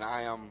 And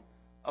I am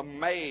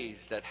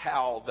amazed at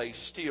how they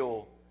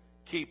still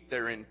keep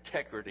their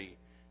integrity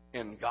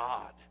in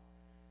God.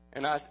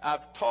 And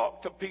I've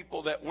talked to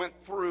people that went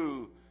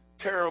through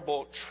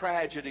terrible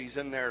tragedies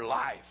in their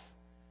life.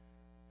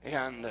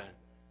 And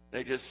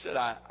they just said,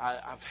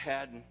 I've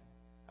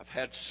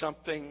had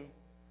something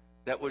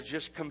that was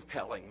just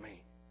compelling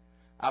me.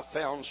 I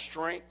found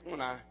strength when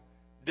I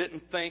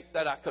didn't think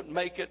that I could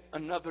make it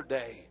another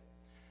day.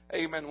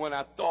 Amen. When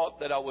I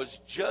thought that I was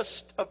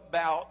just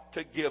about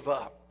to give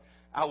up,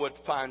 I would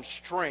find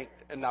strength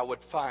and I would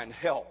find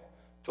help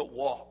to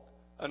walk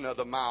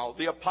another mile.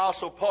 The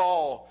Apostle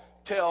Paul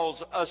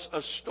tells us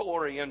a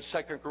story in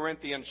 2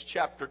 Corinthians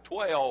chapter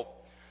 12,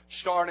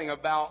 starting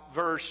about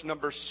verse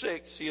number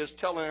 6. He is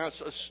telling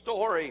us a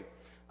story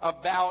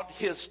about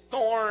his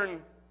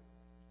thorn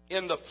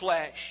in the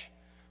flesh.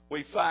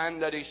 We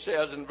find that he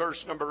says in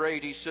verse number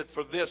 8, he said,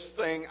 "For this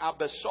thing I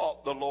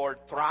besought the Lord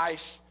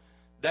thrice,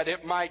 that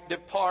it might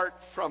depart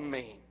from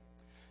me.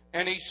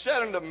 And He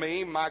said unto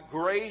me, My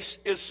grace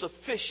is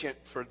sufficient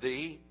for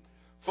thee,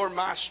 for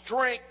my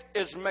strength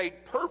is made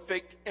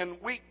perfect in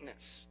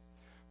weakness.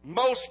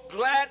 Most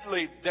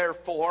gladly,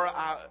 therefore,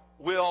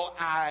 will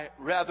I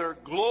rather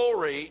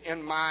glory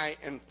in my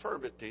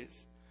infirmities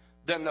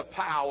than the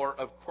power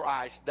of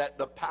Christ, that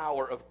the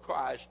power of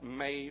Christ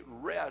may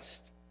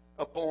rest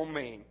upon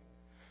me.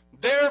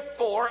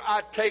 Therefore,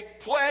 I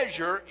take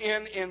pleasure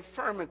in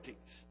infirmities,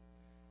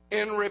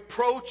 in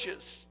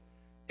reproaches,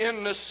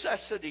 in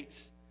necessities,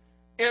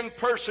 in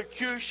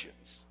persecutions,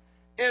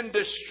 in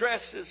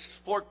distresses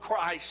for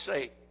Christ's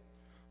sake.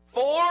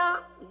 For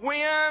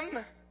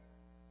when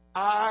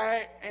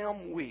I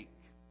am weak,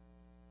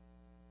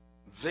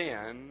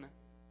 then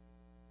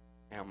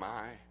am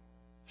I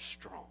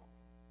strong."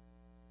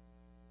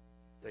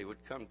 They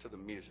would come to the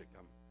music.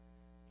 I'm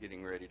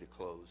getting ready to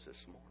close this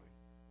morning.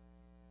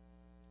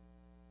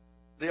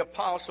 The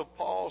Apostle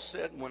Paul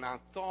said, when I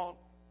thought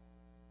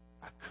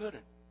I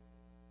couldn't,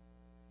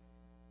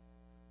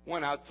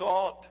 when I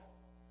thought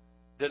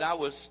that I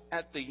was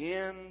at the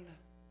end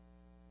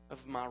of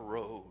my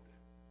road,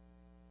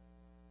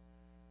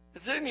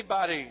 Is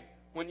anybody,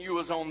 when you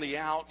was on the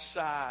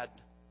outside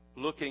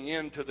looking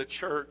into the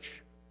church,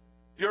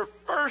 your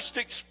first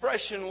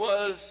expression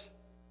was,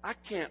 I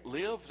can't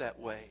live that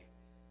way.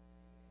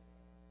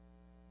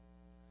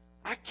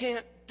 I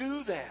can't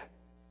do that.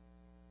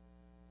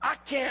 I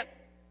can't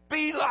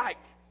be like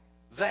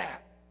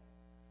that.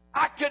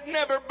 I could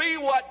never be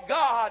what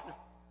God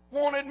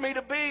wanted me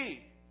to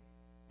be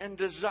and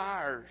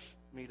desires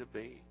me to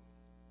be.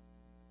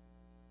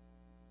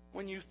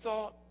 When you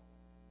thought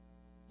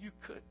you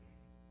couldn't.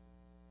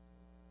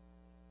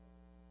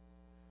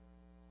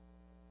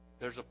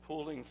 There's a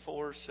pulling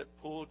force that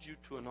pulled you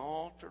to an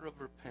altar of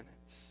repentance.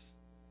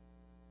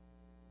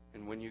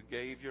 And when you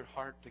gave your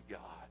heart to God,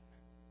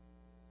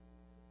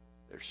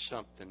 there's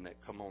something that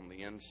come on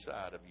the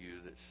inside of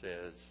you that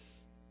says,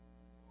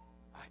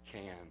 I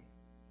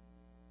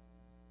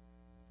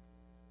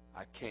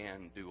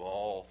can do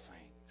all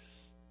things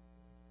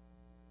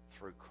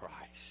through Christ,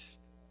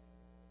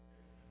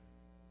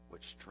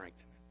 which strengtheneth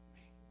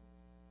me.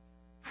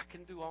 I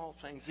can do all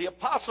things. The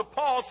Apostle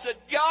Paul said,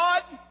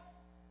 God,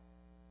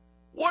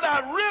 what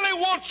I really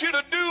want you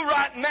to do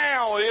right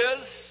now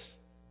is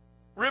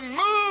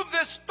remove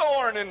this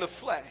thorn in the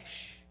flesh.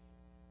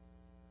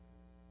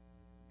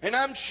 And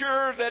I'm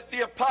sure that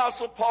the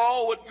Apostle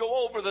Paul would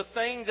go over the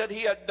things that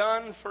he had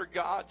done for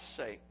God's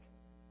sake.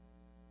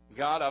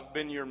 God, I've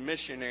been your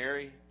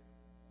missionary.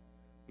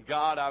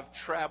 God, I've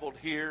traveled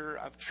here.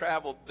 I've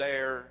traveled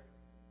there.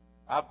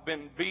 I've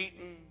been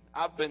beaten.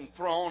 I've been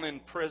thrown in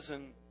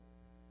prison.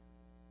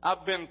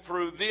 I've been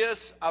through this.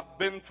 I've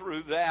been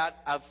through that.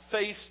 I've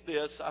faced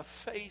this. I've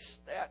faced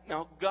that.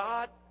 Now,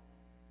 God,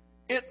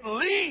 at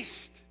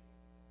least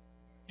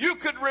you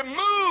could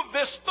remove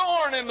this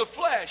thorn in the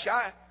flesh.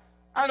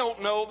 I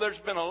don't know. There's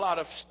been a lot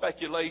of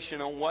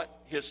speculation on what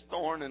his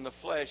thorn in the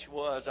flesh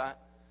was.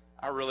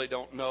 I really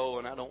don't know,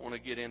 and I don't want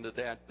to get into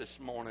that this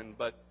morning.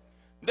 But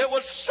there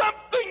was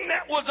something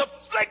that was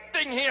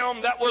afflicting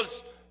him, that was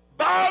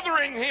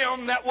bothering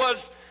him, that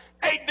was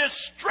a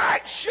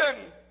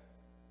distraction.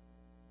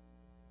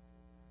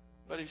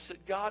 But he said,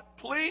 God,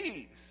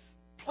 please,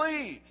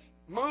 please,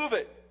 move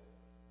it.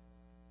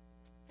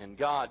 And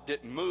God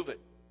didn't move it.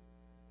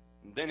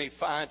 And then he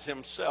finds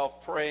himself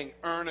praying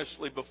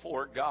earnestly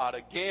before God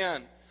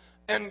again.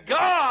 And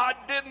God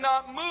did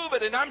not move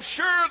it. And I'm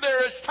sure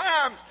there is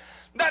times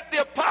that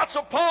the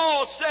Apostle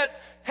Paul said,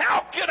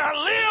 how can I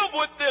live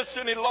with this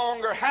any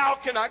longer? How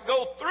can I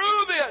go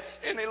through this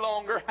any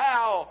longer?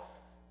 How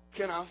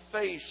can I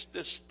face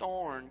this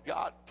thorn?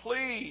 God,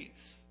 please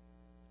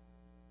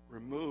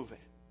remove it.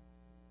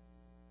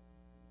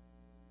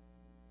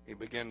 He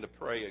began to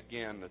pray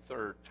again the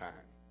third time.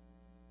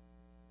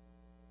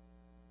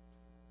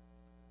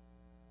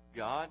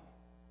 God,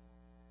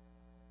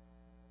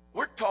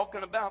 we're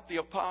talking about the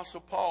Apostle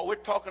Paul. We're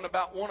talking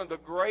about one of the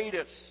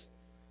greatest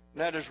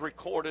that is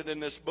recorded in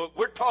this book.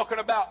 We're talking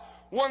about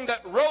one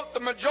that wrote the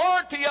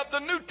majority of the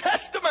New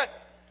Testament.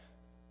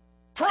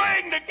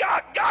 Praying to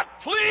God, God,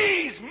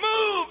 please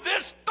move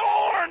this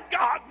thorn.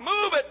 God,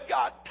 move it.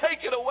 God,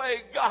 take it away.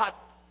 God.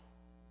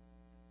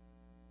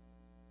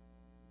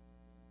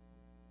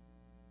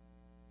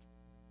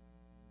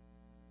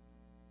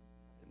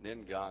 And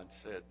then God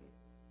said,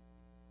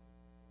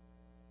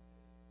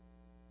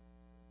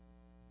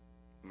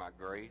 my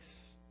grace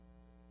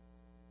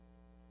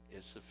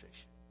is sufficient.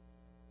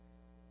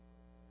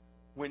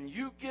 When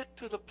you get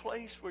to the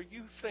place where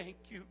you think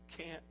you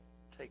can't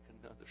take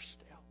another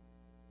step,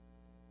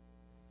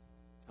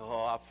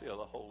 oh, I feel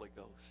the Holy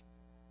Ghost.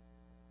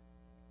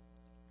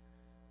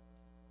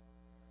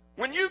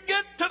 When you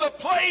get to the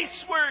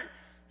place where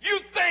you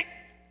think,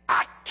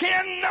 I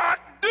cannot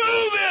do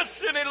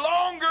this any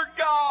longer,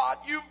 God,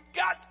 you've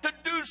got to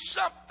do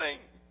something.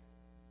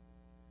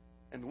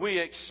 And we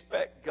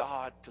expect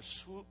God to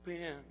swoop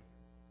in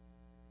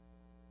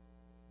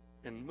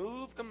and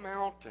move the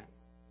mountain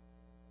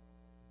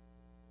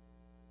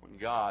when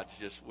God's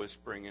just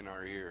whispering in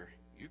our ear,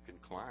 you can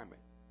climb it.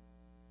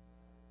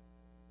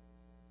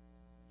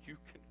 You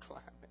can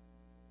climb it.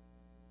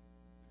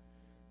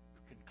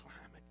 You can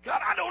climb it. God,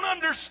 I don't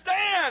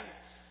understand.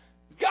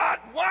 God,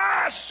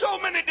 why so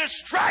many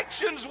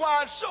distractions?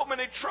 Why so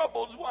many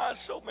troubles? Why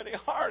so many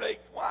heartache?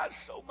 Why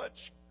so much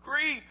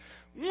grief?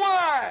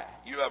 Why?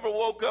 You ever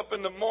woke up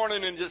in the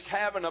morning and just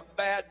having a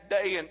bad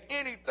day, and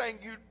anything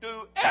you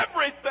do,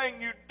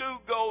 everything you do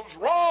goes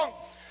wrong,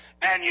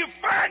 and you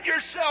find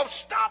yourself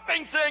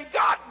stopping saying,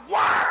 God,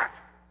 why?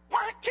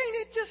 Why can't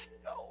it just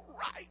go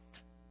right?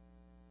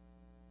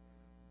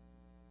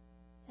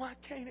 Why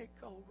can't it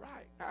go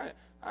right?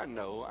 I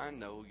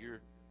know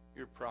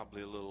you're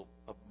probably a little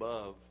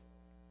above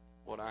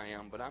what I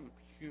am, but I'm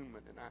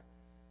human, and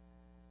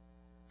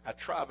I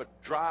try to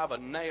drive a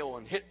nail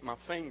and hit my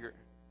finger.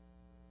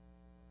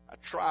 I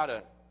try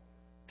to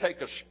take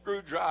a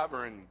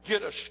screwdriver and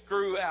get a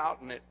screw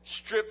out, and it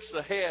strips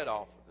the head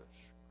off of the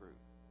screw.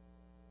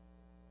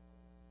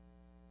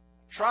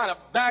 Trying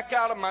to back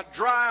out of my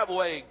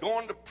driveway,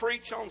 going to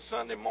preach on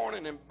Sunday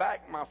morning, and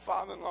back my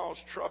father-in-law's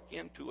truck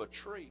into a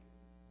tree.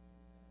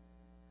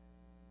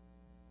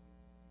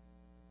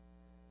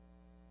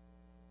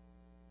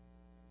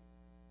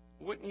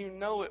 wouldn't you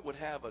know it would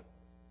have a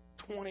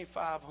 $2,500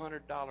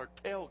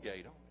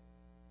 tailgate on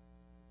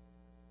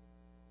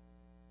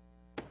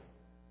it?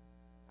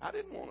 I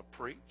didn't want to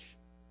preach.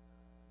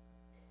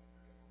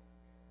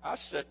 I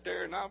sat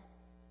there and I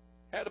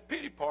had a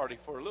pity party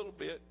for a little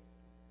bit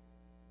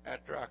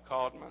after I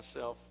called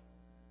myself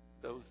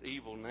those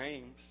evil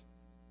names.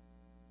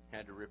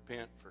 Had to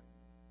repent for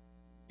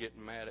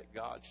getting mad at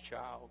God's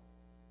child.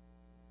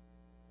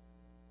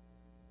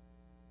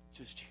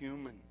 Just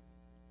human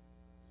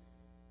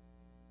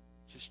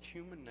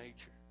nature.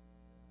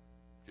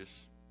 Just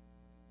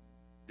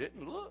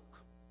didn't look.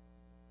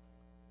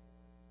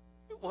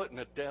 It wasn't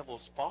the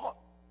devil's fault.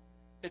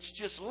 It's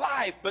just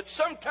life. But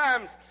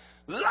sometimes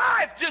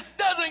life just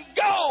doesn't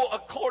go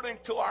according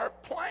to our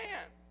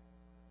plan.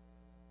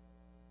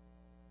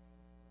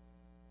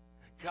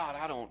 God,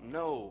 I don't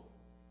know.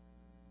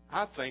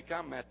 I think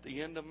I'm at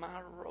the end of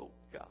my rope,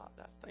 God.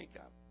 I think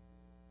I'm.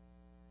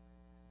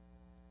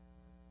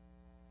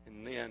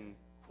 And then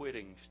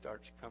quitting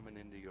starts coming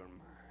into your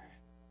mind.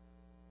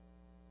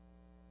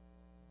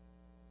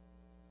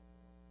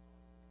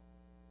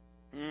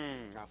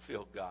 I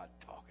feel God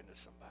talking to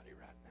somebody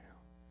right now.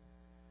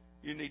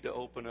 You need to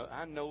open up.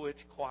 I know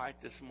it's quiet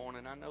this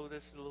morning. I know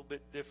this is a little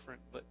bit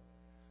different, but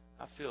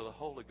I feel the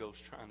Holy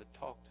Ghost trying to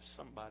talk to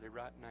somebody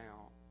right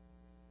now.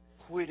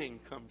 Quitting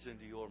comes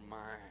into your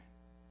mind.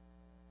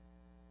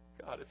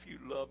 God, if you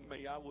love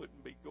me, I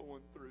wouldn't be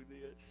going through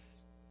this.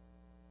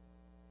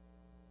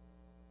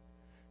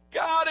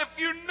 God, if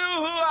you knew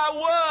who I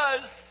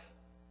was,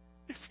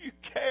 if you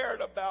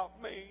cared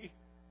about me.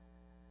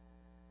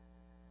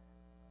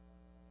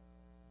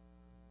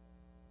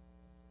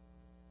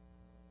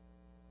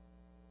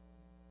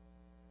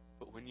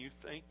 But when you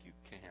think you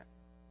can't,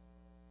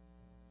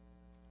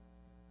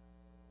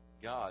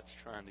 God's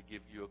trying to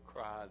give you a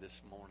cry this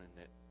morning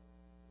that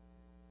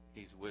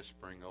He's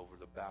whispering over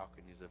the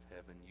balconies of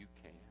heaven, you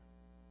can.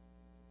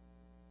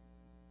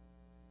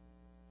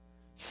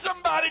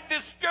 Somebody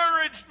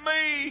discouraged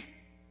me.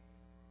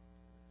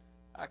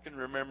 I can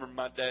remember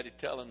my daddy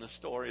telling the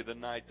story of the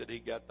night that he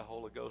got the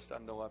Holy Ghost. I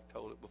know I've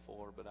told it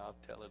before, but I'll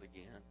tell it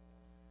again.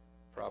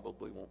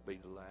 Probably won't be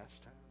the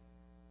last time.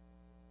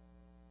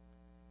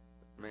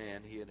 But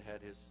man, he had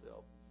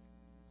himself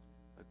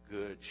a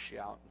good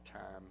shouting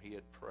time. He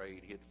had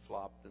prayed. He had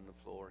flopped in the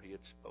floor. He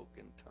had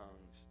spoken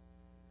tongues.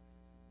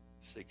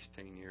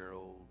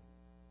 16-year-old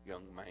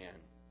young man.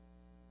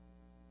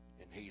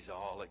 And he's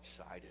all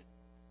excited.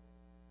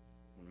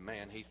 And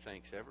man, he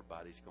thinks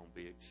everybody's going to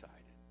be excited.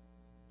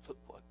 Look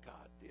what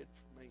God did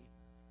for me.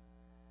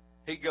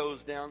 He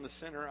goes down the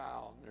center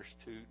aisle, and there's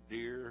two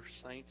dear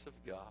saints of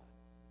God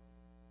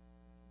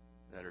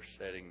that are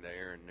sitting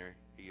there, and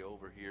he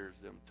overhears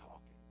them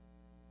talking.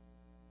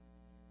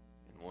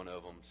 And one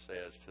of them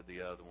says to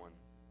the other one,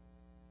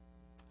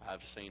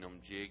 I've seen them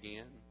jig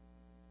in,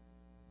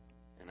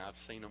 and I've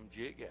seen them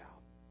jig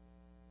out.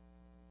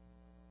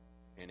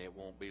 And it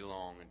won't be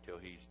long until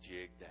he's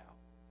jigged out.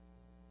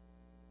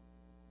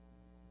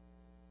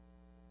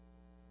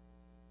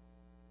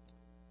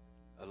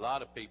 A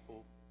lot of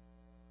people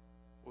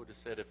would have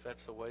said, if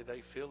that's the way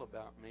they feel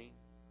about me,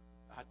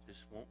 I just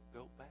won't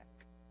go back.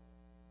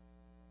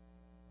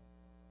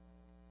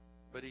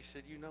 But he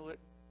said, it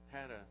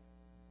had a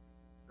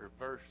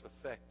reverse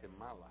effect in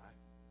my life.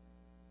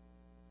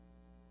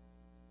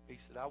 He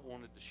said, I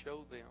wanted to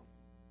show them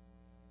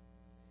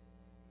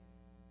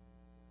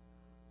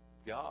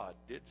God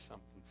did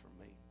something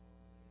for me.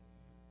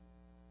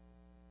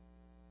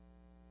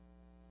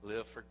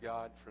 Live for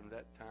God from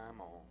that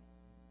time on.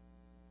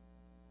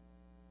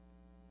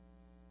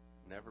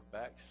 Never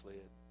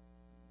backslid.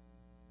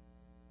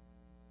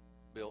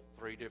 Built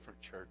 3 different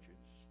churches.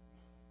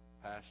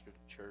 Pastored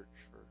a church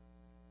for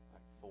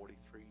like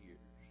 43 years.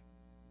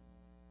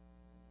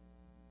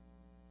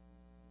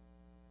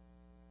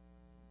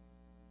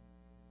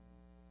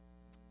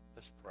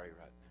 Let's pray right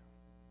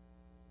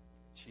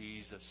now.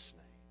 Jesus' name.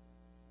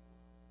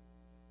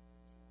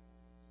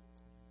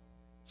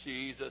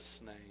 Jesus'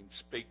 name.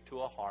 Speak to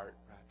a heart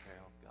right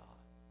now,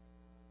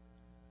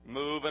 God.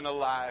 Move in a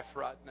life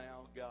right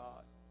now,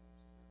 God.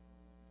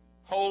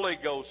 Holy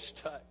Ghost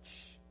touch.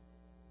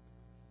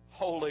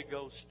 Holy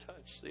Ghost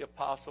touch. The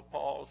Apostle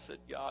Paul said,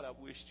 God, I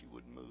wished you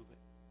would move it.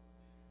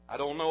 I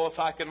don't know if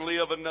I can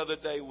live another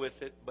day with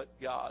it, but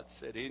God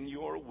said, in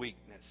your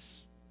weakness,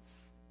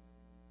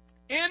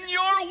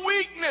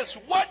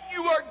 what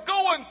you are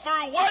going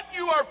through, what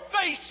you are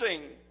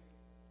facing,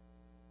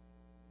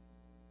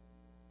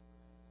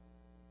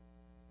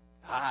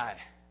 I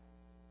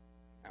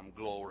am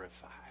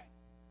glorified.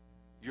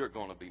 You're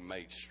going to be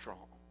made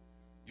strong.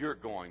 You're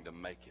going to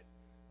make it.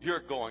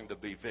 You're going to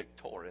be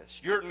victorious.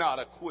 You're not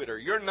a quitter.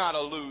 You're not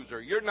a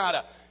loser. You're not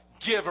a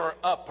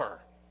giver-upper.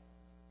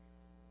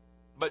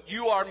 But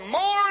you are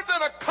more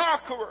than a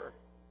conqueror.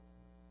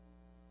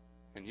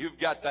 And you've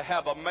got to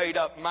have a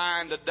made-up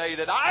mind today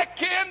that I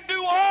can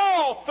do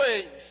all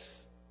things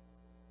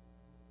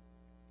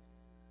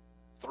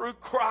through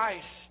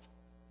Christ,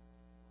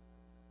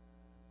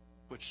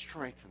 which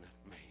strengtheneth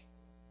me.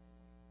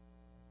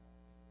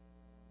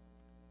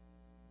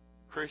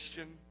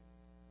 Christian,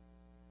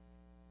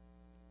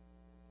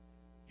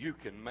 you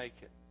can make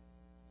it.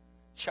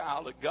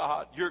 Child of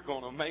God, you're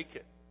going to make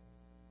it.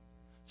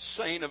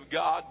 Saint of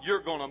God,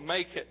 you're going to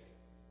make it.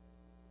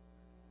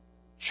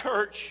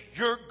 Church,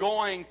 you're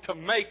going to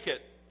make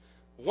it.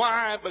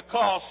 Why?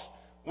 Because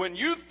when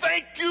you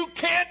think you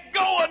can't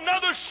go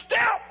another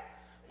step,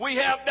 we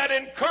have that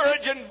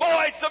encouraging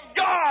voice of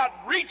God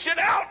reaching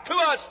out to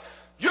us.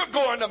 You're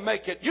going to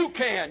make it. You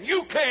can.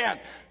 You can.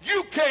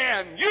 You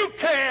can. You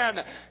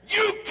can.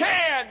 You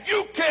can.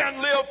 You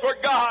can live for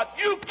God.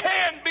 You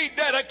can be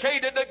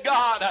dedicated to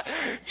God.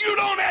 You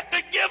don't have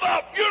to give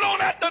up. You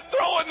don't have to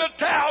throw in the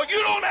towel.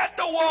 You don't have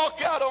to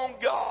walk out on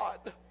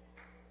God.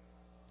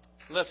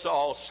 Let's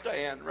all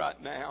stand right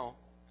now.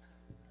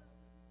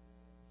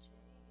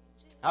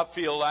 I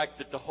feel like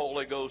that the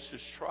Holy Ghost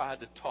is trying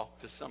to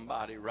talk to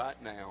somebody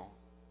right now.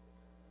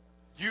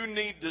 You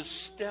need to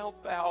step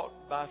out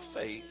by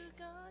faith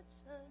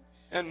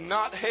and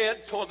not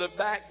head toward the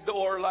back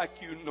door like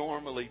you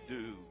normally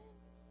do,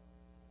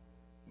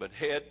 but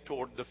head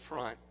toward the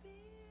front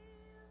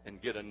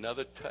and get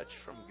another touch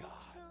from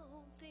God.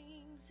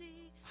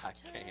 I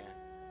can.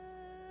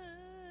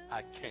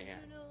 I can.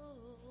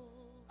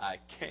 I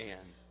can.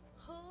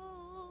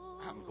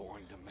 I'm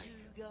going to make it.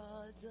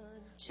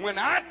 When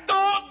I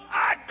thought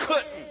I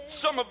couldn't,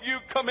 some of you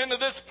come into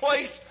this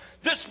place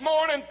this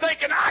morning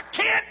thinking, I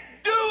can't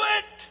do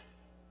it.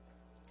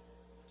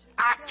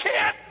 I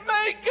can't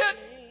make it.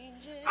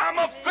 I'm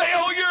a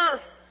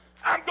failure.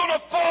 I'm going to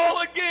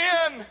fall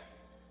again.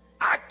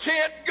 I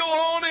can't go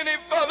on any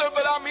further,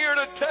 but I'm here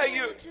to tell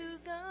you,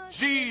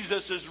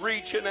 Jesus is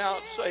reaching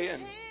out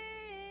saying,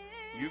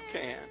 you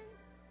can.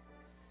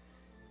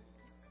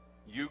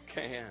 You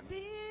can.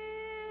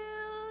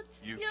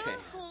 You can.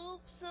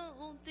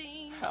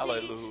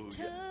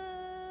 Hallelujah.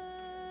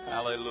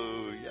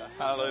 Hallelujah.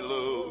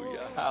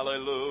 Hallelujah.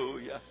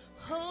 Hallelujah.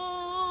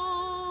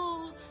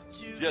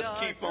 Just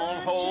keep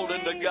on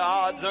holding to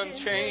God's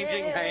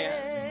unchanging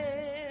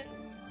hand.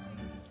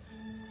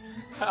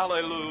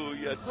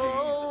 Hallelujah,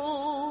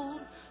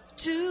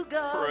 Jesus.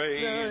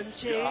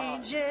 Praise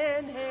God.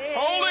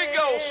 Holy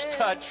Ghost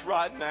touch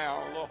right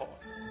now, Lord.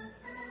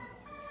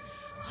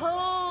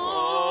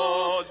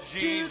 Oh,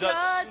 Jesus'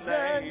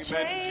 name, in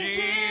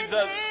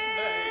Jesus'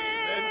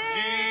 name, in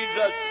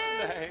Jesus'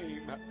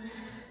 name.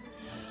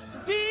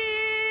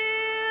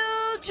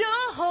 Build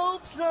your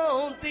hopes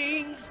on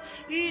things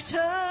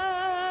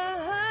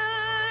eternal.